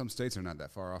 Some states are not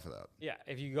that far off of that. Yeah,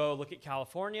 if you go look at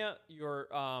California, you're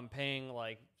paying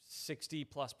like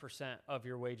 60+% of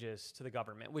your wages to the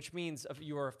government, which means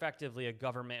you are effectively a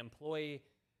government employee,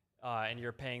 and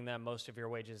you're paying them most of your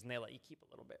wages, and they let you keep a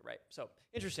little bit, right? So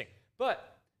interesting.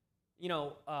 But,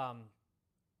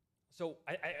 so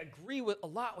I agree with a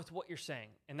lot with what you're saying,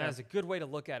 and that is a good way to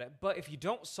look at it. But if you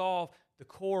don't solve the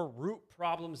core root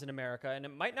problems in America, and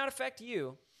it might not affect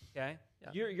you, okay?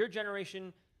 Yeah. Your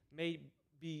generation may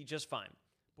be just fine.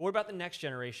 But what about the next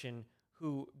generation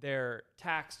who they're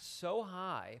taxed so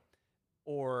high,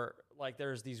 or like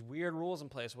there's these weird rules in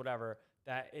place, whatever,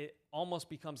 that it almost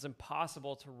becomes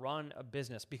impossible to run a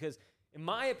business? Because in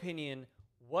my opinion,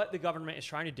 what the government is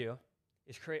trying to do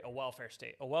is create a welfare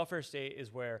state. A welfare state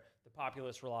is where the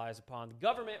populace relies upon the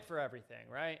government for everything,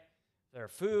 right? Their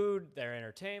food, their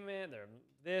entertainment, their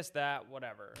this, that,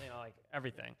 whatever, like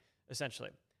everything, essentially.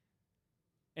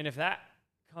 And if that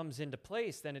comes into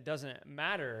place, then it doesn't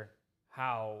matter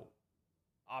how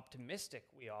optimistic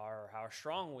we are, or how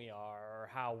strong we are, or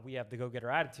how we have the go-getter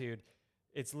attitude.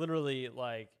 It's literally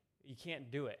like you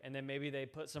can't do it. And then maybe they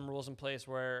put some rules in place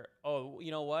where, oh,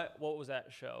 you know what? What was that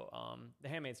show? The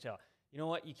Handmaid's Tale. You know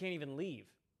what? You can't even leave.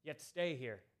 You have to stay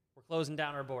here. We're closing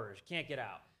down our borders. You can't get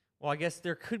out. Well, I guess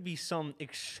there could be some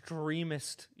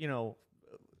extremist,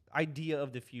 idea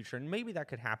of the future, and maybe that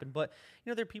could happen. But,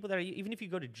 there are people that even if you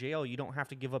go to jail, you don't have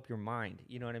to give up your mind.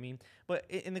 You know what I mean? But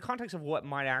in the context of what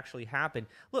might actually happen,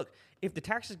 look, if the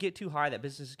taxes get too high that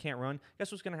businesses can't run,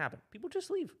 guess what's going to happen? People just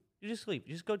leave. You just leave.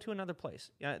 You just go to another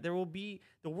place. The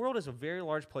world is a very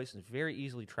large place and it's very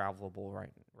easily travelable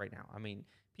right now. I mean,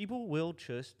 people will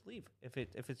just leave if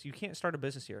it's you can't start a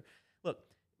business here. Look,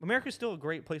 America is still a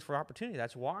great place for opportunity.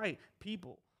 That's why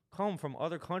people come from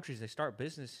other countries. They start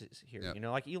businesses here. Yep.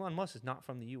 Like Elon Musk is not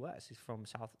from the U.S. He's from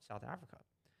South Africa.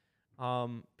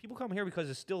 People come here because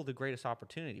it's still the greatest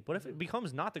opportunity. But if it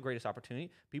becomes not the greatest opportunity,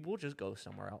 people will just go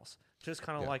somewhere else. Just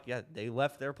kind of they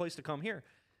left their place to come here.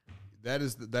 That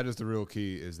is the real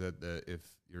key, is that if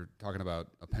you're talking about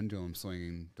a pendulum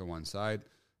swinging to one side,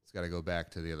 it's got to go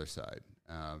back to the other side.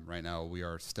 Right now, we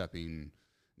are stepping.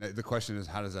 The question is,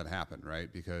 how does that happen,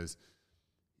 right? Because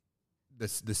the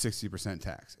 60%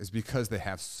 tax is because they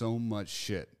have so much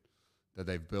shit that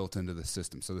they've built into the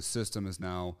system. So the system is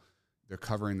now, they're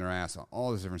covering their ass on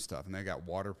all this different stuff, and they got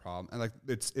water problem, and like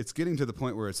it's getting to the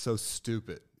point where it's so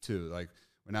stupid too. Like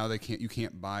now you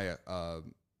can't buy a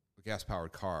gas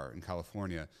powered car in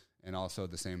California, and also at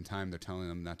the same time they're telling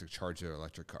them not to charge their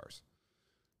electric cars.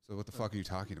 So what the fuck are you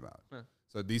talking about?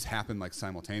 So these happen like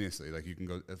simultaneously. Like you can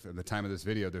go at the time of this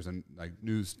video, there's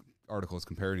news articles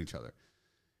comparing each other.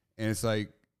 And it's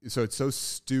like, so it's so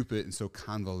stupid and so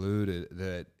convoluted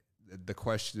that the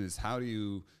question is, how do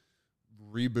you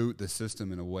reboot the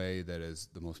system in a way that is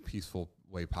the most peaceful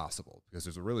way possible? Because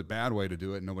there's a really bad way to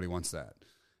do it, and nobody wants that.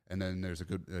 And then there's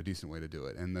a decent way to do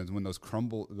it. And then when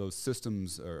those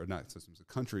systems, or not systems, the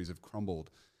countries have crumbled,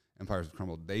 empires have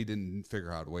crumbled, they didn't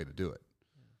figure out a way to do it.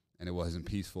 And it wasn't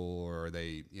peaceful, or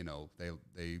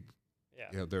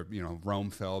Rome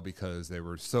fell because they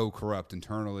were so corrupt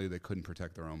internally they couldn't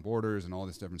protect their own borders and all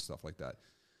this different stuff like that.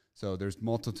 So there's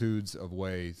multitudes of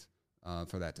ways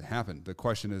for that to happen. The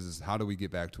question is how do we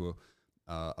get back to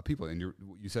a people? And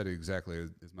you said it exactly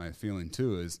as my feeling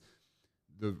too, is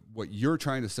what you're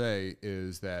trying to say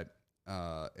is that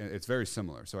it's very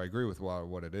similar. So I agree with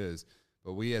what it is.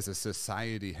 But we as a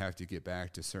society have to get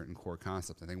back to certain core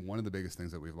concepts. I think one of the biggest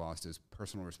things that we've lost is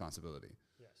personal responsibility.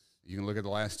 Yes. You can look at the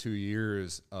last 2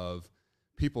 years of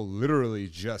people literally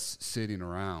just sitting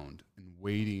around and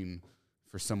waiting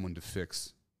for someone to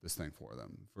fix this thing for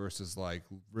them versus like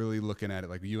really looking at it.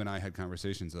 Like you and I had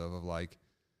conversations of like,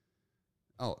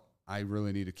 oh, I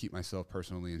really need to keep myself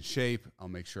personally in shape. I'll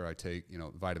make sure I take,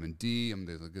 vitamin D. I'm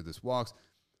going to get this walks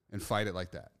and fight it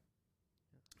like that.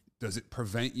 Does it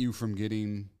prevent you from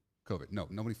getting COVID? No,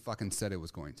 nobody fucking said it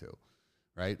was going to,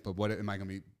 right? But what am I going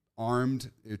to be armed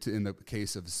in the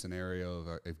case of a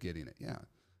scenario of getting it? Yeah,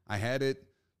 I had it.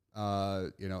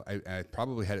 I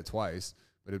probably had it twice,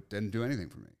 but it didn't do anything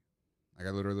for me. Like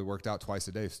I literally worked out twice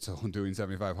a day, still doing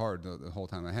 75 hard the whole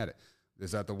time I had it.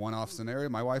 Is that the one-off scenario?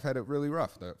 My wife had it really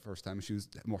rough the first time. She was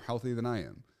more healthy than I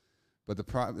am. But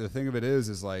the thing of it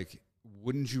is like,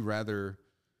 wouldn't you rather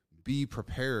be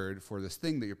prepared for this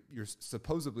thing that you're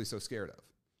supposedly so scared of,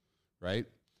 right?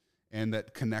 And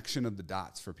that connection of the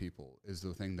dots for people is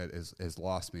the thing that has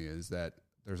lost me, is that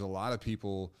there's a lot of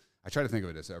people, I try to think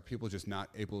of it as, are people just not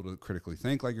able to critically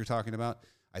think like you're talking about?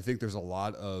 I think there's a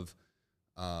lot of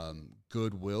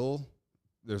goodwill.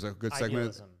 There's a good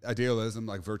segment of idealism,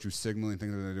 like virtue signaling,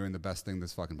 thinking that they're doing the best thing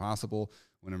that's fucking possible,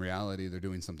 when in reality they're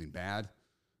doing something bad.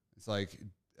 It's like,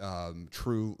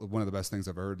 one of the best things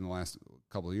I've heard in the last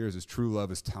couple of years is true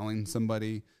love is telling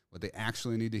somebody what they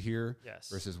actually need to hear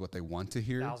versus what they want to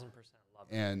hear. 1000% love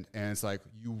it. And it's like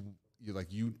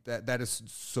that is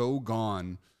so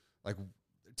gone. Like,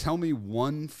 tell me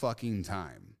one fucking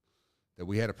time that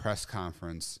we had a press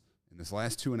conference in this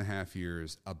last 2.5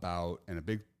 years in a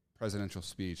big presidential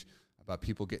speech about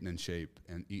people getting in shape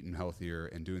and eating healthier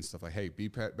and doing stuff like, hey, be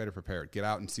better prepared, get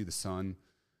out and see the sun.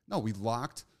 No, we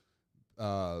locked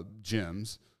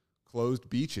gyms, closed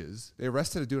beaches. They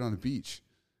arrested a dude on the beach,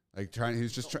 like he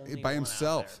was just by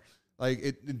himself. Like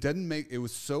it didn't make, it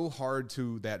was so hard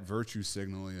to that virtue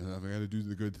signaling, I got to do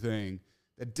the good thing.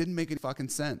 That didn't make any fucking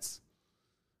sense.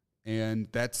 And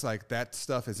that's like, that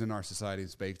stuff is in our society.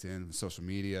 It's baked in social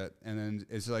media. And then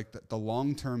it's like the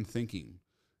long-term thinking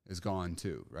is gone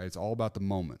too, right? It's all about the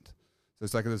moment. So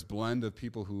it's like this blend of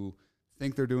people who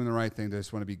think they're doing the right thing. They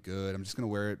just want to be good. I'm just going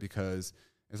to wear it because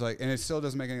it's like, and it still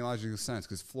doesn't make any logical sense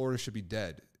because Florida should be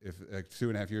dead if like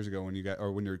 2.5 years ago when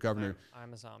you're governor.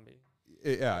 I'm a zombie.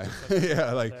 Yeah.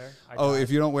 Yeah. Like, if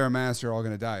you don't wear a mask, you're all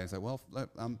going to die. It's like, well,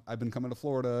 I've been coming to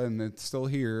Florida and it's still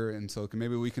here. And so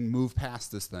maybe we can move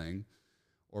past this thing.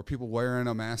 Or people wearing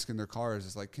a mask in their cars.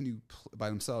 It's like, can you, by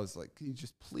themselves, like, can you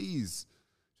just please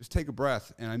just take a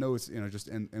breath? And I know it's, just,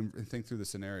 and think through the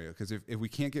scenario. Because if we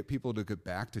can't get people to get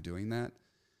back to doing that,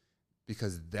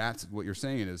 because that's what you're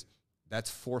saying is,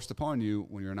 that's forced upon you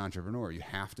when you're an entrepreneur. You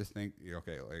have to think,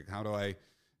 okay, like, how do I,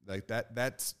 like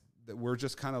that we're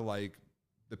just kind of like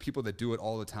the people that do it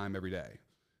all the time every day.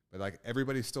 But like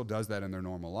everybody still does that in their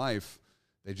normal life.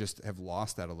 They just have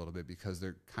lost that a little bit because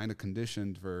they're kind of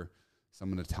conditioned for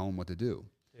someone to tell them what to do.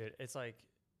 Dude, it's like,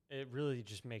 it really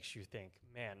just makes you think,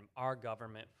 man, our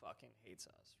government fucking hates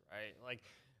us, right? Like,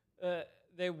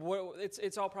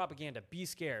 it's all propaganda. Be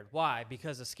scared. Why?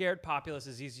 Because a scared populace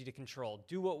is easy to control.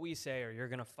 Do what we say or you're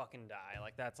going to fucking die.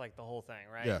 Like, that's like the whole thing,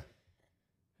 right? Yeah.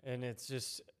 And it's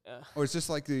just... or it's just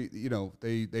like it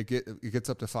gets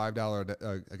up to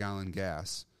 $5 a gallon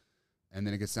gas, and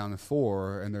then it gets down to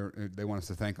 $4, and they want us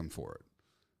to thank them for it.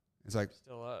 It's like...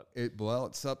 Still up.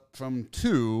 It's up from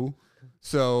 $2,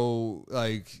 so,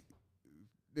 like,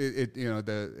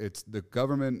 it's the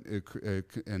government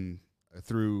and...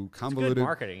 through convoluted it's good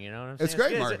marketing, you know what I'm saying? It's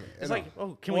great marketing. It's like,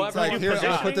 oh, can we? It's like, here,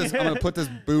 I'm gonna put this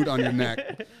boot on your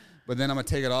neck, but then I'm gonna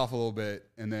take it off a little bit,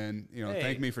 and then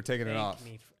thank me for taking it off.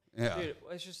 Yeah, dude,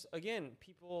 it's just again,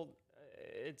 people.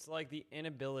 It's like the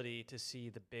inability to see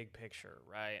the big picture,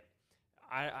 right?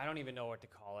 I don't even know what to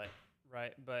call it,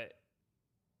 right? But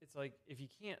it's like if you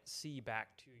can't see back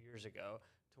 2 years ago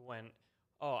to when,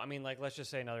 let's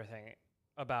just say another thing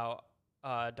about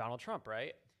Donald Trump,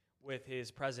 right? With his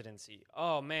presidency.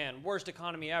 Oh, man, worst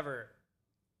economy ever.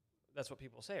 That's what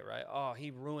people say, right? Oh,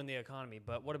 he ruined the economy.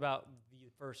 But what about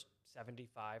the first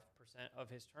 75% of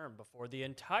his term before the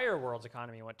entire world's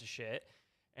economy went to shit?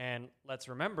 And let's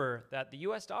remember that the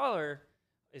U.S. dollar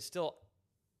is still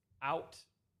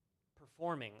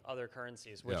outperforming other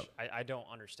currencies, which I don't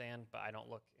understand, but I don't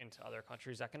look into other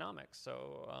countries' economics.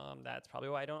 So that's probably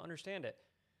why I don't understand it.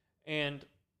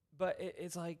 But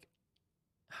it's like,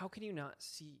 how can you not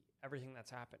see everything that's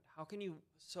happened? How can you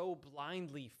so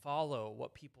blindly follow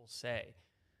what people say?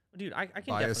 Dude, I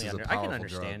can definitely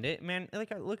understand it, man.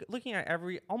 Like looking at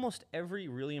almost every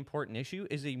really important issue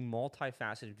is a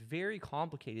multifaceted, very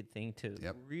complicated thing to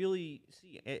really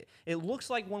see. It looks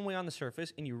like one way on the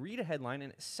surface, and you read a headline,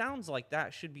 and it sounds like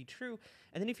that should be true.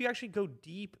 And then if you actually go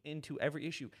deep into every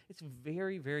issue, it's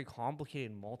very, very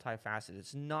complicated and multifaceted.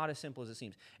 It's not as simple as it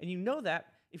seems. And you know that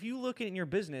if you look in your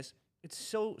business, it's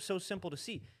so simple to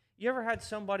see. You ever had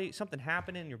something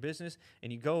happen in your business,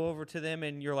 and you go over to them,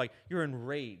 and you're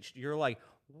enraged. You're like,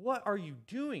 what are you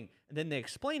doing? And then they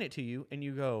explain it to you, and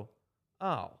you go,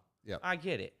 oh, I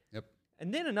get it. Yep.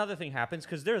 And then another thing happens,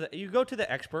 because you go to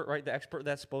the expert, right? The expert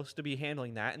that's supposed to be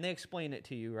handling that, and they explain it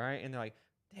to you, right? And they're like,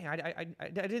 dang, I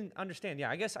didn't understand.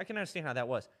 Yeah, I guess I can understand how that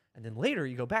was. And then later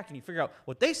you go back and you figure out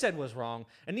what they said was wrong,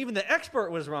 and even the expert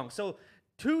was wrong. So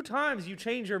 2 times you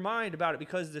change your mind about it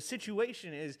because the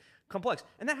situation is complex.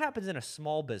 And that happens in a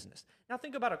small business. Now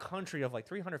think about a country of like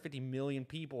 350 million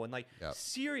people and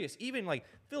serious, even like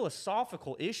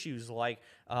philosophical issues like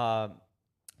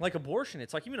abortion.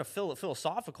 It's like even a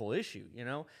philosophical issue, you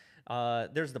know?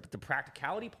 There's the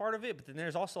practicality part of it, but then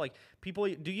there's also like people,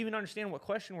 do you even understand what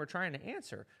question we're trying to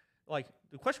answer? Like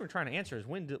the question we're trying to answer is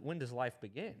when does life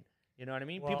begin? You know what I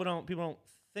mean? Well, people don't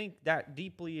think that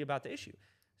deeply about the issue.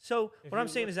 So what I'm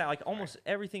saying is that like almost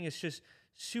everything is just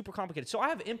super complicated. So I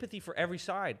have empathy for every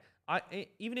side.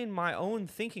 Even in my own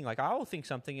thinking, like I will think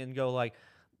something and go like,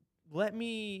 let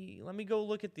me go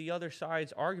look at the other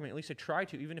side's argument. At least I try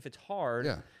to, even if it's hard.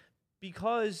 Yeah.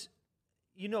 because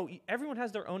everyone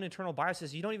has their own internal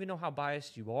biases. You don't even know how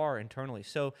biased you are internally.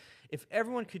 So if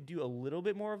everyone could do a little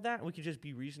bit more of that, and we could just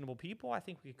be reasonable people, I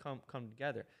think we could come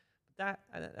together. But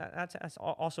that's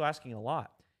also asking a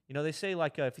lot. They say,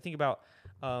 like, if you think about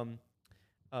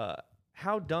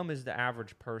how dumb is the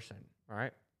average person,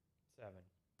 right? 7.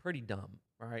 Pretty dumb,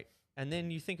 right? And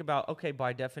then you think about, okay,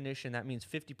 by definition, that means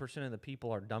 50% of the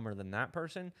people are dumber than that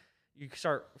person. You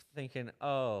start thinking,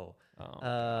 yeah,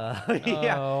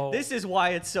 this is why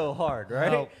it's so hard,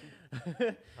 right?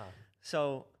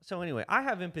 So anyway, I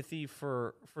have empathy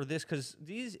for this because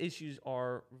these issues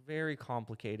are very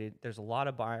complicated. There's a lot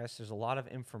of bias. There's a lot of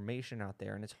information out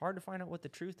there, and it's hard to find out what the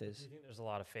truth is. Do you think there's a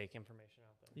lot of fake information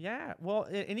out there? Yeah, well,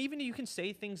 and even you can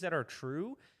say things that are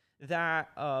true that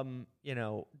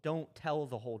don't tell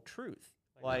the whole truth.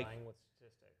 Like lying with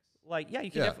statistics. Like, yeah,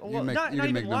 you can not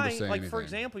even lying. Like, anything. For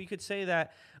example, you could say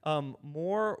that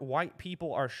more white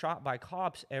people are shot by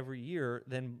cops every year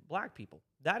than black people.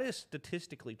 That is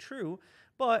statistically true,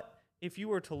 but if you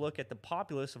were to look at the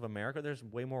populace of America, there's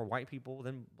way more white people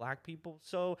than black people.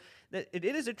 So it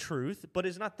is a truth, but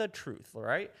it's not the truth,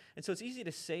 right? And so it's easy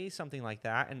to say something like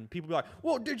that, and people be like,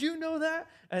 well, did you know that?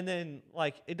 And then,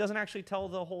 like, it doesn't actually tell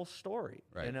the whole story,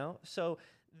 right. So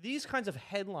these kinds of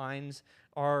headlines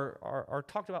are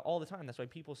talked about all the time. That's why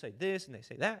people say this and they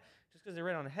say that, just because they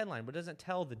read on a headline, but it doesn't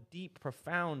tell the deep,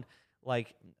 profound,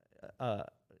 like,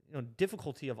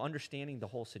 difficulty of understanding the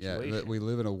whole situation. Yeah, we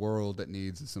live in a world that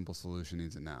needs a simple solution,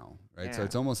 needs it now, right? Yeah. So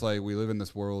it's almost like we live in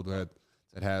this world that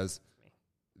has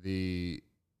the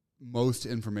most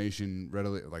information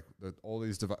readily, like all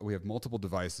these we have multiple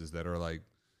devices that are like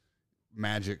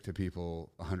magic to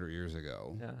people 100 years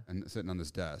ago, and sitting on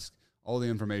this desk. All the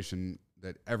information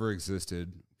that ever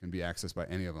existed can be accessed by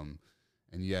any of them,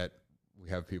 and yet we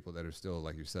have people that are still,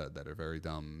 like you said, that are very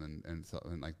dumb and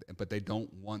like, but they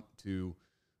don't want to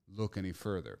look any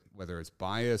further, whether it's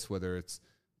bias, whether it's,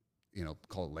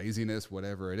 called laziness,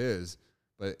 whatever it is.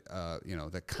 But,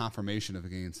 the confirmation of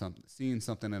seeing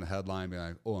something in a headline, being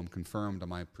like, oh, I'm confirmed on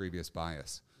my previous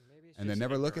bias. And they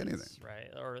never look at anything.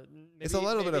 Right. Or it's a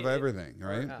little bit of everything,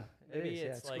 right? Maybe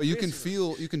it's like, but you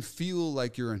can feel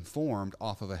like you're informed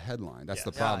off of a headline. That's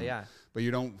the problem. Yeah. But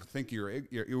you don't think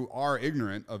you are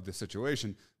ignorant of the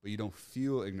situation, but you don't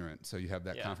feel ignorant, so you have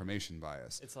that confirmation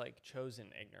bias. It's like chosen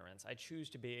ignorance. I choose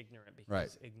to be ignorant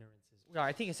because ignorance is. No,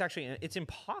 I think it's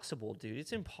impossible, dude.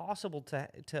 It's impossible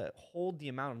to hold the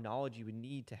amount of knowledge you would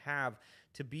need to have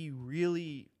to be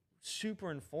really super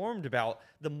informed about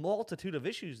the multitude of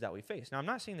issues that we face. Now, I'm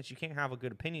not saying that you can't have a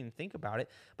good opinion and think about it,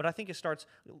 but I think it starts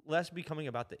less becoming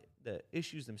about the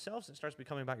issues themselves. It starts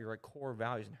becoming about your core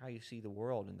values and how you see the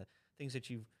world and the things that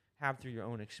you have through your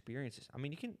own experiences. I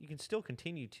mean, you can still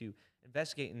continue to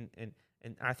investigate and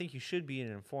I think you should be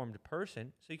an informed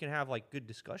person so you can have like good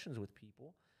discussions with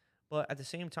people. But at the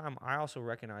same time, I also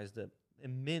recognize the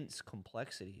immense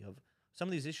complexity of some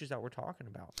of these issues that we're talking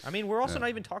about. I mean, we're also not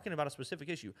even talking about a specific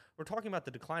issue. We're talking about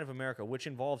the decline of America, which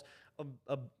involves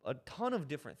a ton of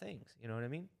different things. You know what I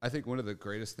mean? I think one of the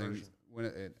greatest things, I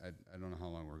don't know how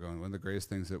long we're going, one of the greatest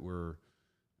things that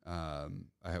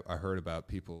I heard about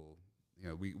people,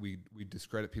 we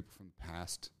discredit people from the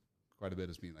past quite a bit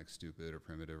as being like stupid or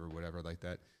primitive or whatever like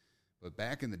that. But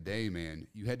back in the day, man,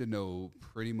 you had to know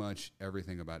pretty much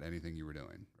everything about anything you were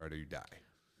doing, right, or you die.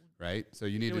 Right, so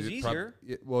you need easier.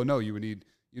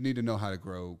 You need to know how to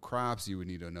grow crops. You would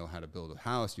need to know how to build a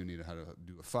house. You need to know how to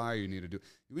do a fire. You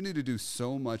would need to do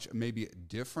so much, maybe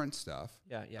different stuff.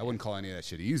 I wouldn't call any of that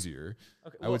shit easier.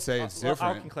 Okay, I would say it's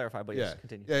different. I can clarify, but yes,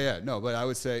 continue. No, but I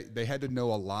would say they had to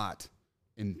know a lot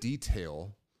in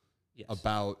detail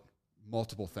about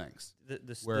multiple things.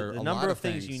 The number of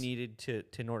things you needed to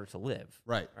in order to live.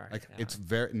 Right. It's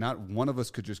not one of us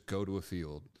could just go to a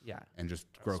field and just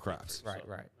grow crops. Right.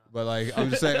 But like I'm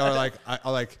just saying,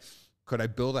 or could I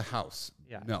build a house?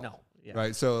 Yeah. No. Yeah.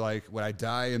 Right. So like, would I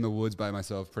die in the woods by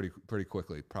myself pretty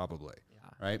quickly? Probably.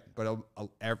 Yeah. Right. But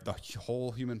the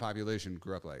whole human population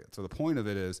grew up like it. So the point of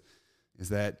it is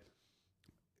that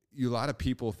a lot of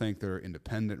people think they're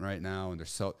independent right now, and they're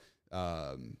so.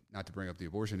 Not to bring up the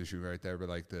abortion issue right there, but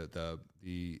like the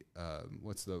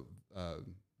what's the Roe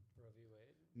v.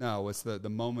 Wade? No, what's the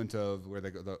moment of where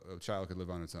the child could live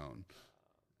on its own?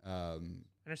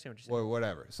 I understand what you're saying. Or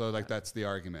whatever. So like that's the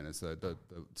argument. It's the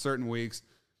certain weeks.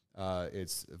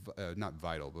 It's not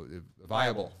vital, but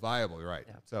viable. You're right.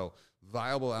 Yeah. So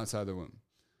viable outside the womb,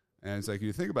 and it's like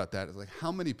you think about that. It's like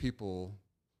how many people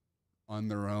on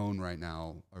their own right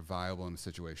now are viable in a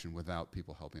situation without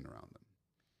people helping around them.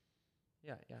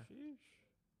 Yeah.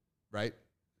 Right?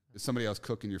 There's somebody else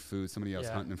cooking your food, somebody else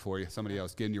hunting for you, somebody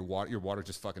else getting your water. Your water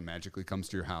just fucking magically comes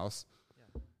to your house.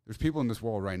 Yeah. There's people in this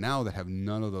world right now that have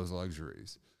none of those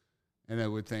luxuries. And they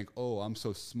would think, oh, I'm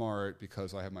so smart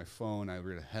because I have my phone, I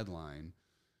read a headline.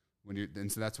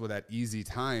 And so that's where that easy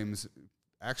times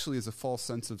actually is a false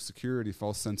sense of security,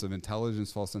 false sense of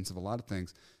intelligence, false sense of a lot of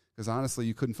things. Because honestly,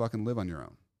 you couldn't fucking live on your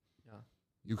own. Yeah.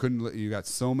 You couldn't. You got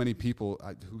so many people.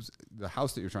 Who's the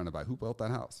house that you're trying to buy? Who built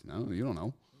that house? No, you don't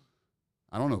know.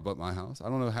 I don't know about my house. I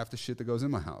don't know half the shit that goes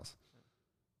in my house.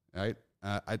 Right?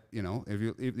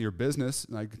 If your business,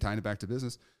 like tying it back to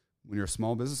business, when you're a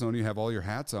small business owner, you have all your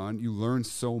hats on. You learn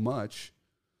so much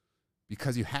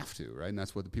because you have to, right? And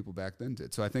that's what the people back then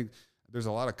did. So I think there's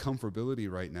a lot of comfortability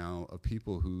right now of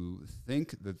people who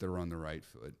think that they're on the right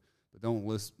foot, but don't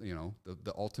list.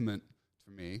 The ultimate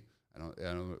for me.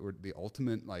 The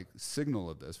ultimate like signal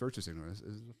of this virtue signal is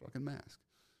the fucking mask,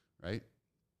 right?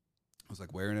 I was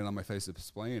like wearing it on my face,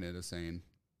 displaying it, as saying,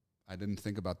 I didn't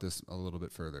think about this a little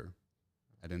bit further.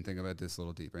 I didn't think about this a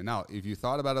little deeper. Now, if you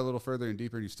thought about it a little further and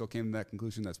deeper and you still came to that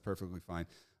conclusion, that's perfectly fine.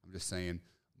 I'm just saying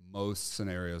most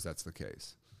scenarios that's the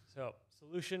case. So,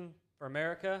 solution for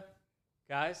America,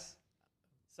 guys,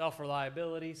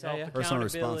 self-reliability,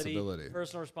 self-accountability,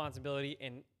 personal responsibility,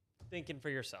 and thinking for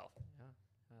yourself. Yeah,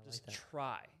 just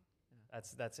try. Yeah.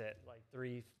 That's it. Like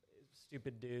 3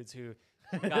 stupid dudes who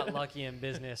got lucky in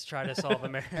business, try to solve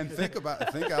America. And think about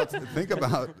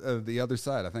the other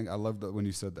side. I love that when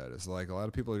you said that. It's like a lot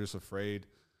of people are just afraid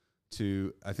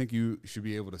to. I think you should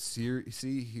be able to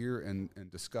see, hear, and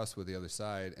discuss with the other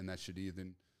side, and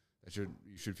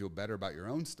you should feel better about your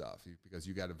own stuff because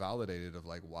you got it validated of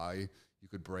like why you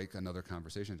could break another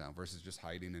conversation down versus just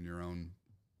hiding in your own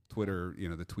Twitter,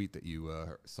 the tweet that you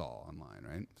saw online,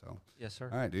 right? So yes, sir.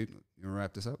 All right, dude. You want to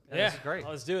wrap this up? Yeah, this is great.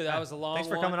 Let's do it. That was a long. Thanks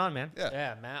for coming on, man.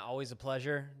 Yeah, Matt, always a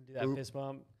pleasure. Do that fist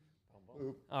bump.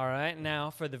 All right, now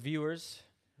for the viewers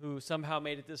who somehow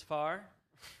made it this far,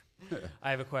 I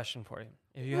have a question for you.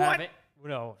 If you haven't,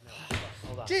 no,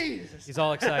 hold on. Jesus, he's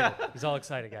all excited. He's all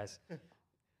excited, guys.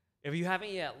 If you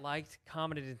haven't yet liked,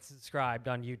 commented, and subscribed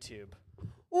on YouTube,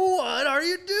 what are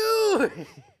you doing?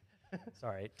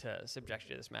 Sorry to subject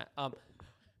you to this, Matt.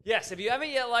 Yes, if you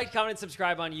haven't yet liked, comment, and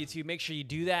subscribe on YouTube, make sure you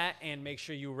do that, and make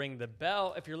sure you ring the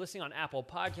bell. If you're listening on Apple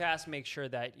Podcasts, make sure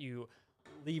that you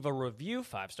leave a review,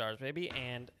 5 stars, baby,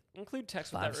 and include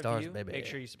text with that review. Baby. Make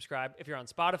sure you subscribe. If you're on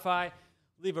Spotify,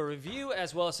 leave a review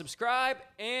as well as subscribe,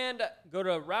 and go to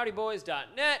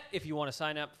rowdyboys.net if you want to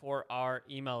sign up for our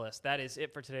email list. That is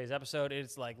it for today's episode.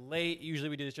 It's like late. Usually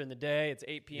we do this during the day. It's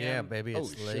 8 p.m. Yeah, baby,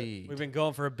 it's late. We've been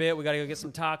going for a bit. We got to go get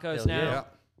some tacos now. Yeah.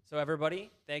 So everybody,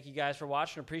 thank you guys for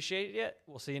watching. Appreciate it.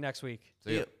 We'll see you next week.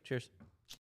 See ya. Cheers.